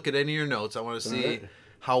can't look at any of your notes. I want to see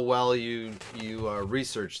how well you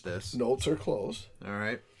research this. Notes are closed. All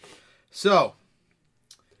right. So,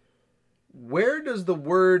 where does the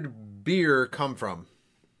word beer come from?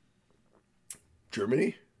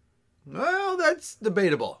 Germany? Well, that's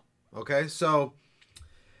debatable. Okay, so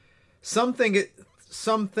some think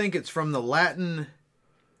it's from the Latin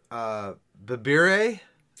bibere.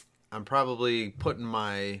 I'm probably putting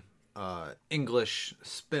my English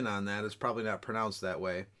spin on that. It's probably not pronounced that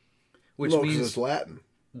way, which means it's Latin.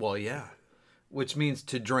 Well, yeah, which means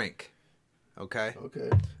to drink. Okay. Okay.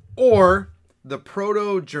 Or the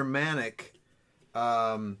Proto-Germanic,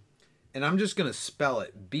 and I'm just gonna spell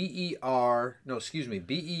it Beuwo.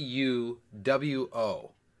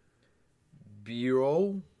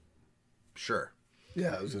 Bureau. Sure.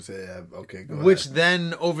 Yeah, I was gonna say okay. Go Which ahead.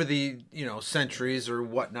 then, over the centuries or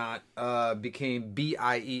whatnot, became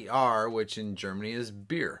Bier, which in Germany is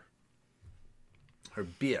beer or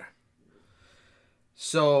beer.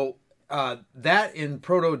 So that in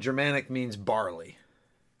Proto-Germanic means barley,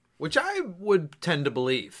 which I would tend to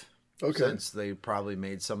believe. Okay. Since they probably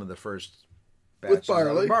made some of the first With batches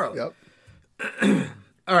barley. of barley. Yep.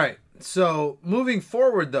 All right. So moving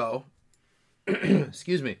forward, though,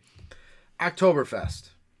 excuse me, Oktoberfest.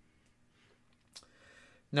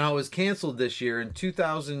 Now, it was canceled this year in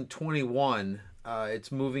 2021.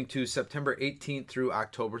 It's moving to September 18th through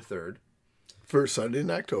October 3rd. First Sunday in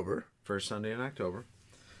October. First Sunday in October.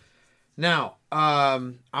 Now, I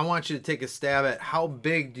want you to take a stab at how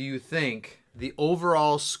big do you think the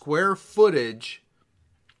overall square footage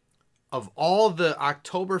of all the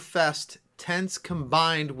Oktoberfest tents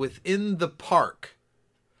combined within the park.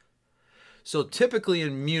 So typically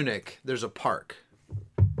in Munich, there's a park.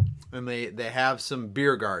 And they have some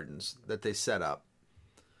beer gardens that they set up.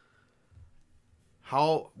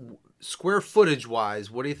 How, square footage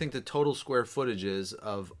wise, what do you think the total square footage is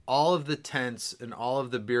of all of the tents and all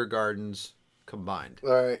of the beer gardens combined?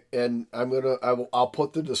 All right, and I'll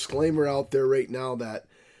put the disclaimer out there right now that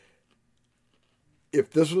if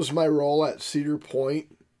this was my role at Cedar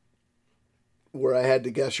Point, where I had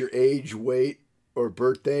to guess your age, weight, or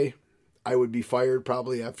birthday, I would be fired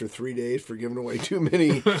probably after 3 days for giving away too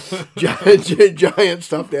many giant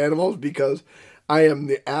stuffed animals, because I am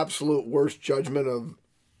the absolute worst judgment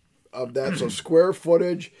of that. So square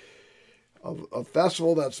footage of a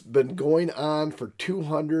festival that's been going on for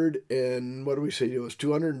 200 and what do we say? It was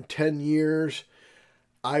 210 years.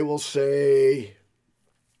 I will say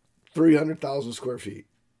 300,000 square feet.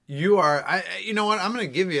 You are, you know what? I'm going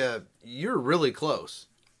to give you, you're really close.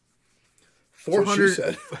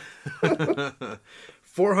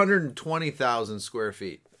 420,000 square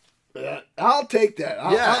feet. I'll take that.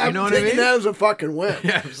 You know what I mean? That as a fucking win.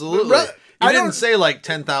 Yeah, absolutely. I didn't say like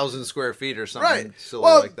 10,000 square feet or something silly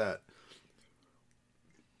like that.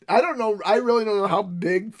 I don't know. I really don't know how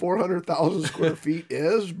big 400,000 square feet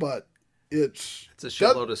is, but it's a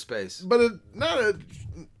shitload of space. But it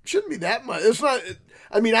shouldn't be that much. It's not.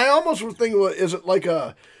 I mean, I almost was thinking, is it like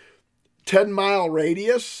a 10-mile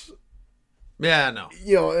radius? Yeah, no.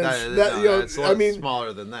 It's a lot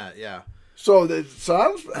smaller than that. Yeah. So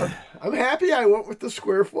I'm happy I went with the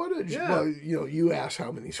square footage. Yeah. Well, you asked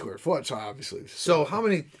how many square foot, so obviously. So how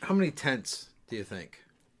many tents do you think?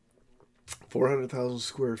 400,000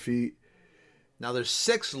 square feet. Now there's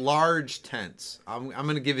 6 large tents. I'm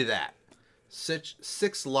going to give you that.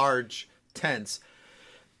 Six large tents.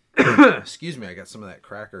 Excuse me, I got some of that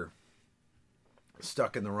cracker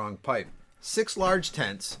stuck in the wrong pipe. 6 large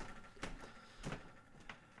tents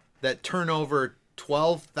that turn over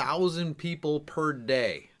 12,000 people per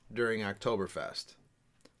day during Oktoberfest.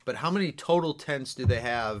 But how many total tents do they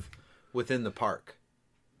have within the park?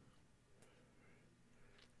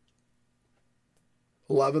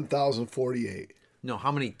 11,048. No,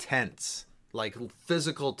 how many tents? Like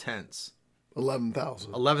physical tents?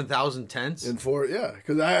 11,000. 11,000 tents? And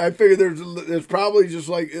because I figured there's probably just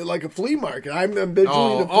like a flea market. I'm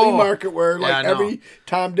envisioning a flea market where every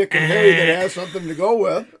Tom, Dick, and Harry that has something to go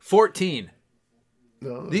with. 14.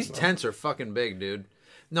 No, these tents are fucking big, dude.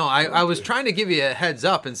 No, I was trying to give you a heads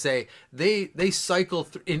up and say they cycle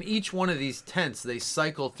in each one of these tents. They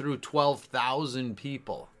cycle through 12,000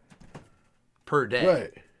 people per day.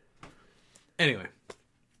 Right. Anyway,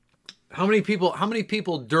 how many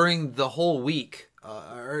people during the whole week?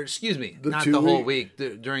 Or excuse me, not the whole week.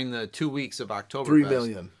 During the 2 weeks of Oktoberfest. 3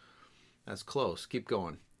 million. That's close. Keep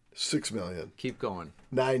going. 6 million. Keep going.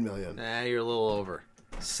 9 million. You're a little over.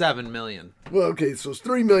 7 million. Well, okay, so it's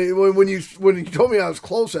 3 million. When you told me I was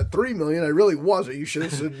close at 3 million, I really wasn't. You should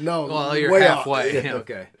have said no. Well, you're way halfway. Yeah.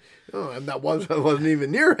 Okay. Oh, I wasn't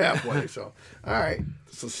even near halfway. So, all right.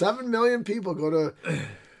 So 7 million people go to.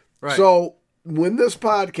 Right. So when this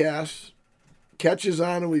podcast catches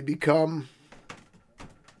on and we become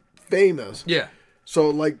famous, yeah. So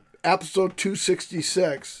like episode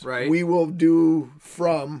 266, right? We will do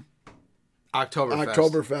from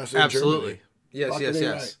Oktoberfest in Absolutely. Germany. Yes, Fucking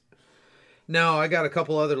yes. right. Now I got a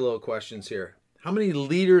couple other little questions here. How many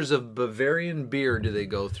liters of Bavarian beer do they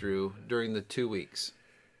go through during the 2 weeks?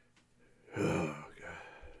 Oh, God.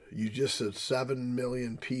 You just said 7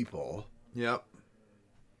 million people. Yep.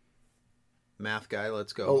 Math guy,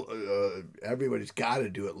 let's go. Oh, everybody's got to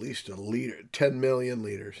do at least a liter. 10 million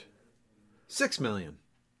liters. 6 million.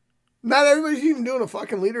 Not everybody's even doing a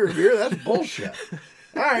fucking liter of beer. That's bullshit.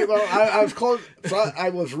 All right, well, I was close. So I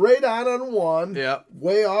was right on one. Yep.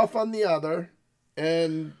 Way off on the other.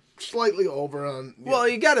 And slightly over on. Well,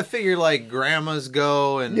 you got to figure like grandmas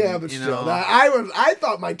go and yeah, but still, I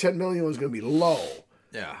thought my 10 million was going to be low.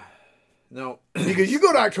 Yeah. No, because you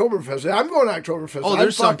go to Oktoberfest. I'm going to Oktoberfest. Oh,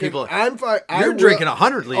 there's some people. You're drinking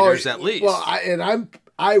 100 liters at least. Well,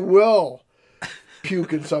 I will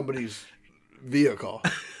puke in somebody's vehicle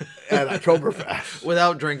at Oktoberfest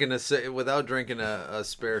without drinking a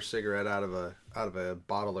spare cigarette out of a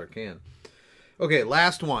bottle or can. Okay,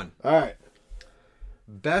 last one. All right.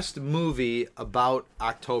 Best movie about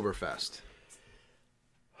Oktoberfest.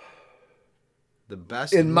 The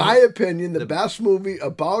best, in my opinion, the best movie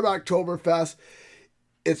about Oktoberfest.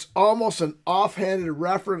 It's almost an offhanded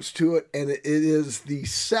reference to it, and it is the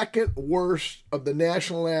second worst of the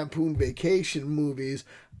National Lampoon Vacation movies.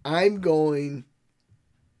 I'm going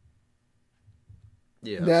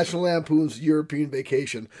National Lampoon's European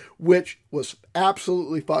Vacation, which was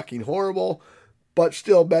absolutely fucking horrible, but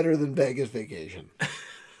still better than Vegas Vacation.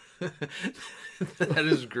 That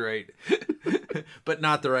is great. But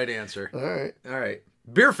not the right answer. All right.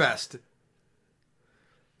 Beerfest.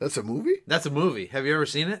 That's a movie? That's a movie. Have you ever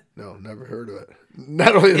seen it? No, never heard of it.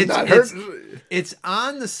 Not only not heard. It's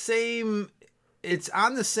on the same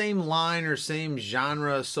line or same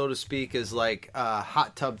genre, so to speak, as like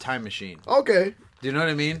Hot Tub Time Machine. Okay. Do you know what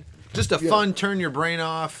I mean? Just a fun, turn your brain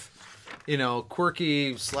off,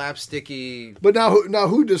 quirky, slapsticky. But now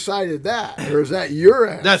who decided that? Or is that your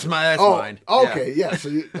answer? That's mine. Okay, yeah. So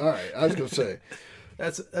all right, I was gonna say.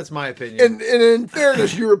 That's my opinion. And in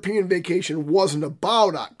fairness, European Vacation wasn't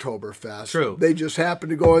about Oktoberfest. True. They just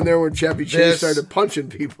happened to go in there when Chevy Chase started punching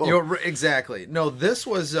people. Exactly. No, this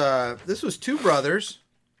was two brothers,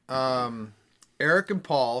 Eric and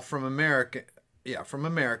Paul from America. Yeah, from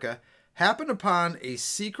America. Happened upon a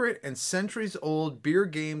secret and centuries-old beer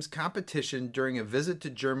games competition during a visit to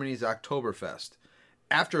Germany's Oktoberfest.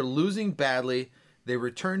 After losing badly, they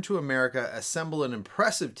return to America, assemble an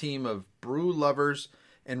impressive team of brew lovers,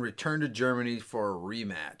 and return to Germany for a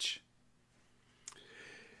rematch.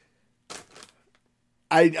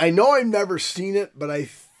 I know I've never seen it, but I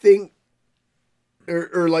think,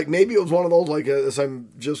 or like maybe it was one of those like as I'm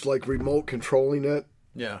just like remote controlling it.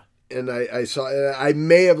 Yeah. And I saw, I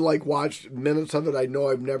may have like watched minutes of it. I know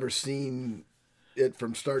I've never seen it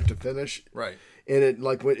from start to finish. Right. And it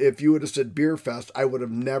like if you would have said Beer Fest, I would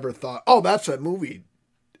have never thought, oh, that's that movie.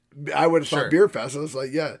 I would have thought Beer Fest. And it's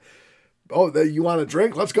like, yeah. Oh, you want a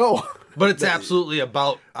drink? Let's go. But it's absolutely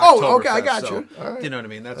about Oktoberfest. Oh, okay, I got you. All right. You know what I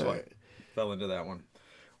mean? That's why I fell into that one.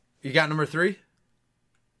 You got number 3?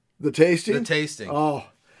 The tasting? The tasting. Oh,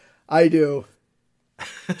 I do.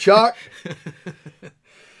 Chuck.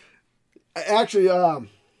 Actually,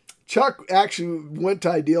 Chuck actually went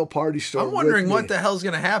to Ideal Party Store. I'm wondering what the hell's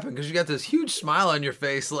going to happen because you got this huge smile on your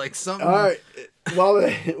face, like something. All right. Well,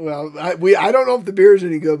 I don't know if the beer's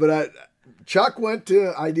any good, but Chuck went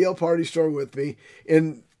to Ideal Party Store with me,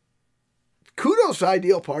 and kudos to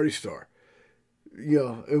Ideal Party Store. You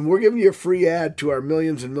know, and we're giving you a free ad to our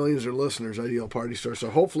millions and millions of listeners, Ideal Party Store. So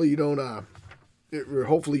hopefully you don't, or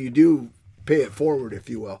hopefully you do pay it forward, if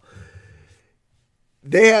you will.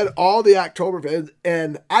 They had all the Oktoberfest,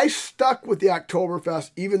 and I stuck with the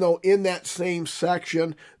Oktoberfest, even though in that same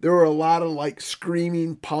section, there were a lot of like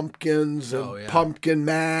screaming pumpkins and pumpkin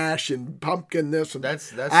mash and pumpkin this. And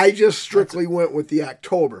that's I just strictly went with the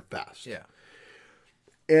Oktoberfest. Yeah.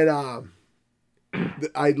 And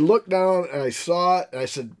I looked down and I saw it, and I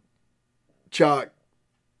said, Chuck,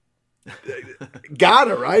 got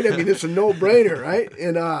it, right? I mean, it's a no-brainer, right?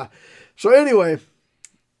 And so anyway,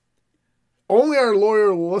 only our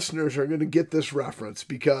loyal listeners are going to get this reference,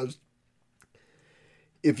 because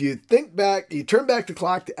if you think back, you turn back the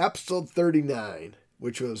clock to episode 39,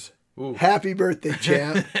 which was Happy Birthday,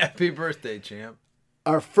 Champ. Happy birthday, champ.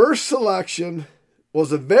 Our first selection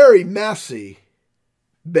was a very messy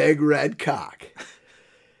Big Red Cock.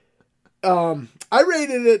 I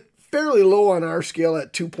rated it fairly low on our scale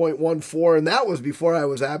at 2.14, and that was before I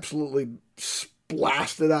was absolutely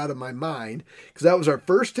blasted out of my mind, because that was our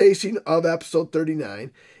first tasting of episode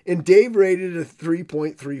 39, and Dave rated it a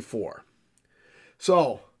 3.34.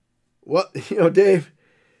 So, Dave,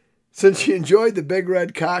 since you enjoyed the Big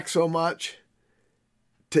Red Cock so much,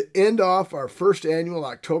 to end off our first annual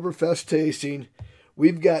Oktoberfest tasting,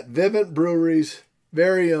 we've got Vivint Brewery's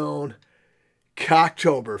very own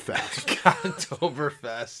Cocktoberfest.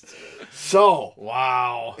 Cocktoberfest. So,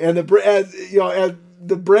 wow. And as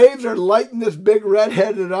the Braves are lighting this big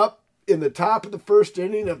red-headed up in the top of the first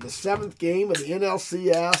inning of the 7th game of the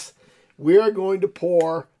NLCS, we are going to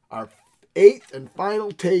pour our 8th and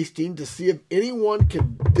final tasting to see if anyone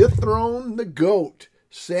can dethrone the GOAT,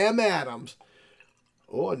 Sam Adams.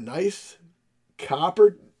 Oh, a nice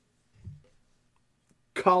copper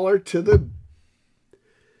color to the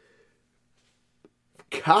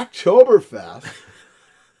Cocktoberfest.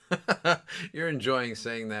 You're enjoying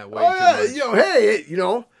saying that way too much. Hey,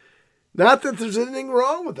 not that there's anything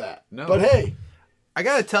wrong with that. No. But hey. I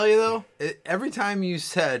got to tell you, though, every time you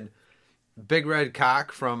said Big Red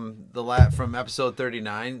Cock from episode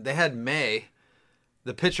 39, they had May,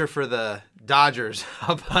 the pitcher for the Dodgers,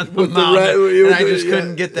 up on the mound. And I just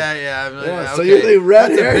couldn't get that. Yeah, like, okay. So you think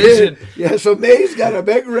red hair? Yeah, so May's got a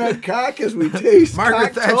big red cock as we taste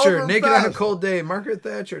Margaret Thatcher, naked on a cold day. Margaret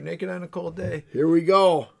Thatcher, naked on a cold day. Here we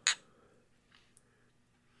go.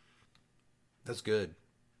 That's good.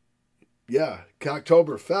 Yeah,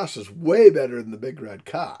 Cocktoberfest is way better than the Big Red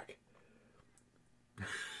Cock.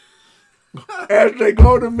 As they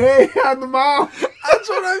go to May on the mound. That's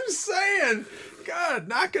what I'm saying. God,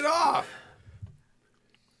 knock it off.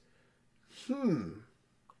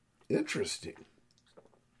 Interesting.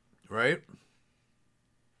 Right?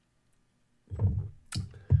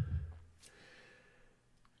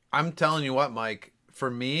 I'm telling you what, Mike,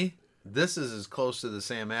 for me, this is as close to the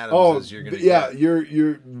Sam Adams as you're going to get. Yeah,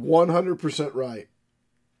 you're 100% right.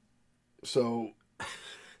 So,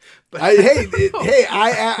 I these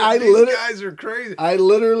guys are crazy. I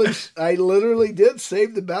literally did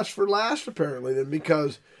save the best for last, apparently, then,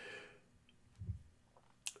 because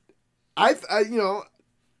we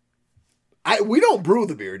don't brew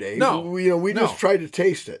the beer, Dave. No, we just try to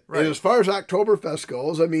taste it. Right. And as far as Oktoberfest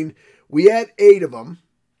goes, I mean, we had 8 of them.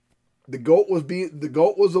 The goat was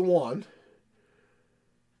the one.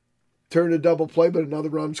 Turned a double play, but another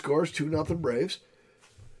run scores, 2-0 Braves.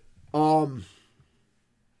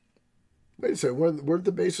 Wait a second, weren't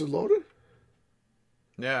the bases loaded?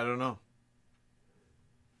 Yeah, I don't know.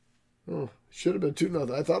 Oh, should have been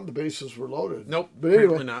 2-0. I thought the bases were loaded. Nope, but anyway,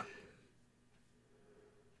 apparently not.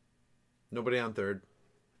 Nobody on third.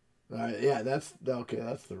 All right, yeah, that's the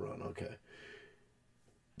run. Okay.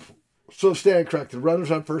 So stand corrected.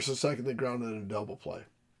 Runners on first and second, they grounded in a double play.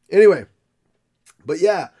 Anyway, but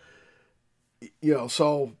yeah,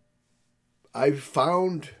 so I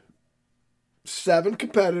found 7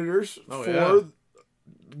 competitors to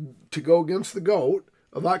go against the GOAT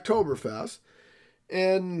of Oktoberfest,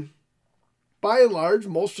 and by and large,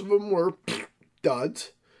 most of them were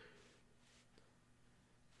duds.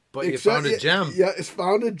 But you found a gem. Yeah, it's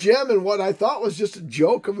found a gem in what I thought was just a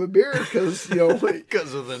joke of a beer because,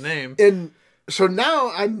 because of the name. And So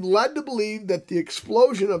now I'm led to believe that the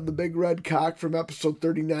explosion of the big red cock from episode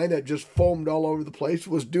 39 that just foamed all over the place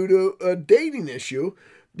was due to a dating issue,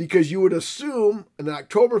 because you would assume an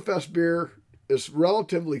Oktoberfest beer is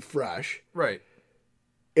relatively fresh. Right.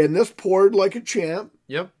 And this poured like a champ.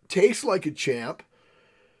 Yep. Tastes like a champ.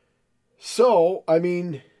 So, I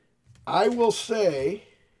mean, I will say...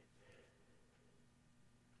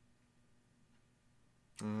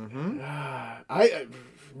 Mm-hmm.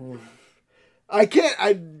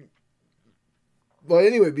 Well,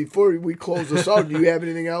 anyway, before we close this out, do you have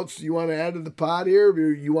anything else you want to add to the pod here?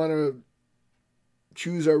 Or you want to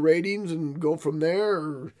choose our ratings and go from there?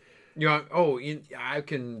 Or? I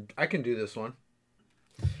can do this one.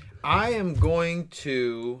 I am going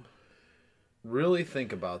to really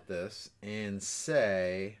think about this and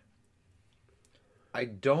say I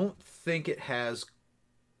don't think it has.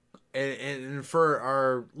 And for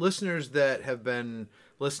our listeners that have been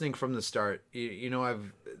listening from the start, they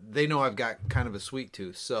know I've got kind of a sweet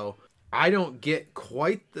tooth, so I don't get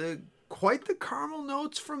quite the caramel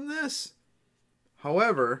notes from this.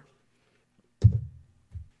 However,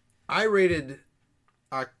 I rated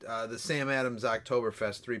the Sam Adams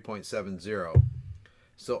Oktoberfest 3.70,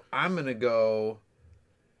 so I'm gonna go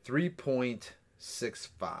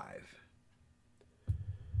 3.65.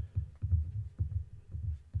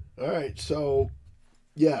 All right, so,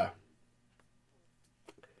 yeah.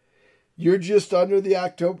 You're just under the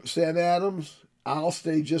Sam Adams. I'll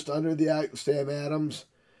stay just under the Sam Adams.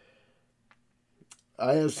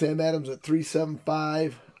 I have Sam Adams at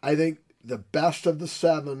 3.75. I think the best of the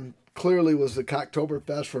 7 clearly was the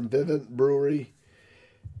Cocktoberfest from Vivint Brewery.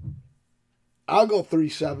 I'll go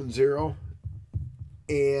 3.70.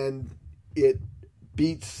 And it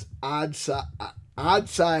beats Odd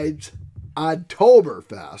Side's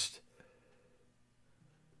Oddtoberfest.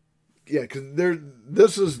 Yeah, because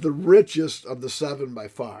this is the richest of the 7 by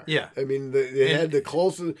far. Yeah. I mean, they had the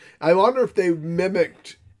closest. I wonder if they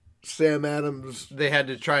mimicked Sam Adams. They had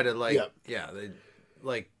to try to Yeah. They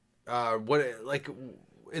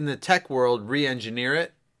in the tech world, re-engineer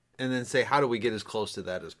it and then say, how do we get as close to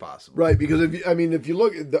that as possible? Right, because if you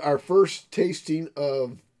look at our first tasting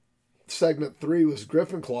of segment 3 was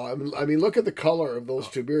Griffin Claw. I mean, look at the color of those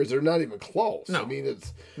two beers. They're not even close. No. I mean,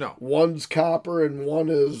 it's No. one's copper and one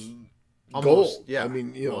is Almost, gold. yeah. I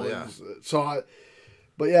mean, Well, yeah.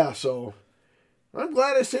 so I'm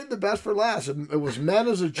glad I saved the best for last. It was meant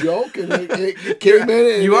as a joke, and it came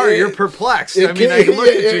in. And You're perplexed. I look at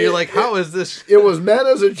you, you're like, how is this? It was meant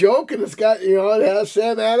as a joke, and it's got, it has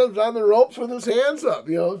Sam Adams on the ropes with his hands up,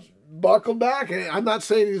 buckled back. And I'm not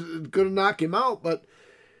saying he's going to knock him out, but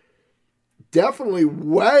definitely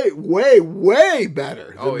way, way, way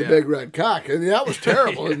better than the Big Red Cock. I mean, that was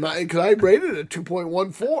terrible because I rated it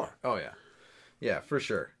 2.14. Oh, yeah. Yeah, for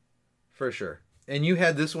sure. For sure. And you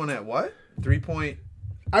had this one at what? 3 point?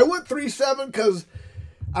 I went 3.7 because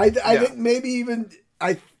I think maybe even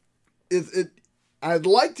I'd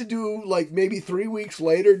like to do like maybe 3 weeks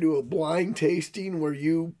later do a blind tasting where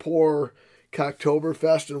you pour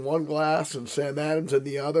Cocktoberfest in one glass and Sam Adams in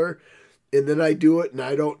the other, and then I do it and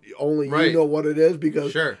I don't only you know what it is,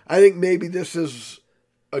 because I think maybe this is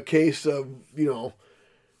a case of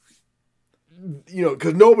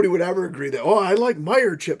because nobody would ever agree that I like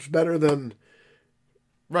Meyer chips better than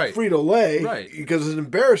Frito-Lay, because it's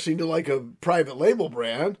embarrassing to like a private label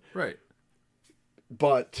brand. Right.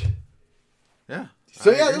 But yeah.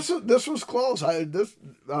 So this was close. What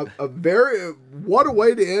a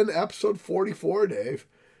way to end episode 44, Dave.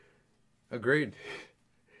 Agreed.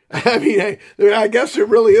 I mean, I guess there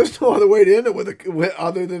really is no other way to end it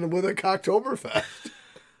other than with a Cocktoberfest.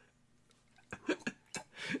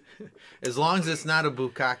 As long as it's not a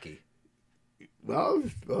bukkake. Well,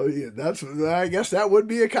 I guess that would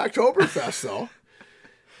be a Cocktoberfest, though.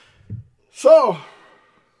 So,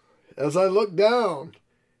 as I look down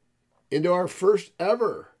into our first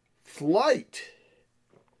ever flight,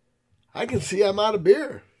 I can see I'm out of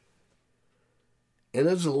beer. And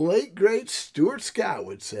as the late, great Stuart Scott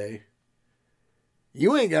would say,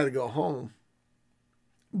 you ain't got to go home,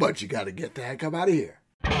 but you got to get the heck up out of here.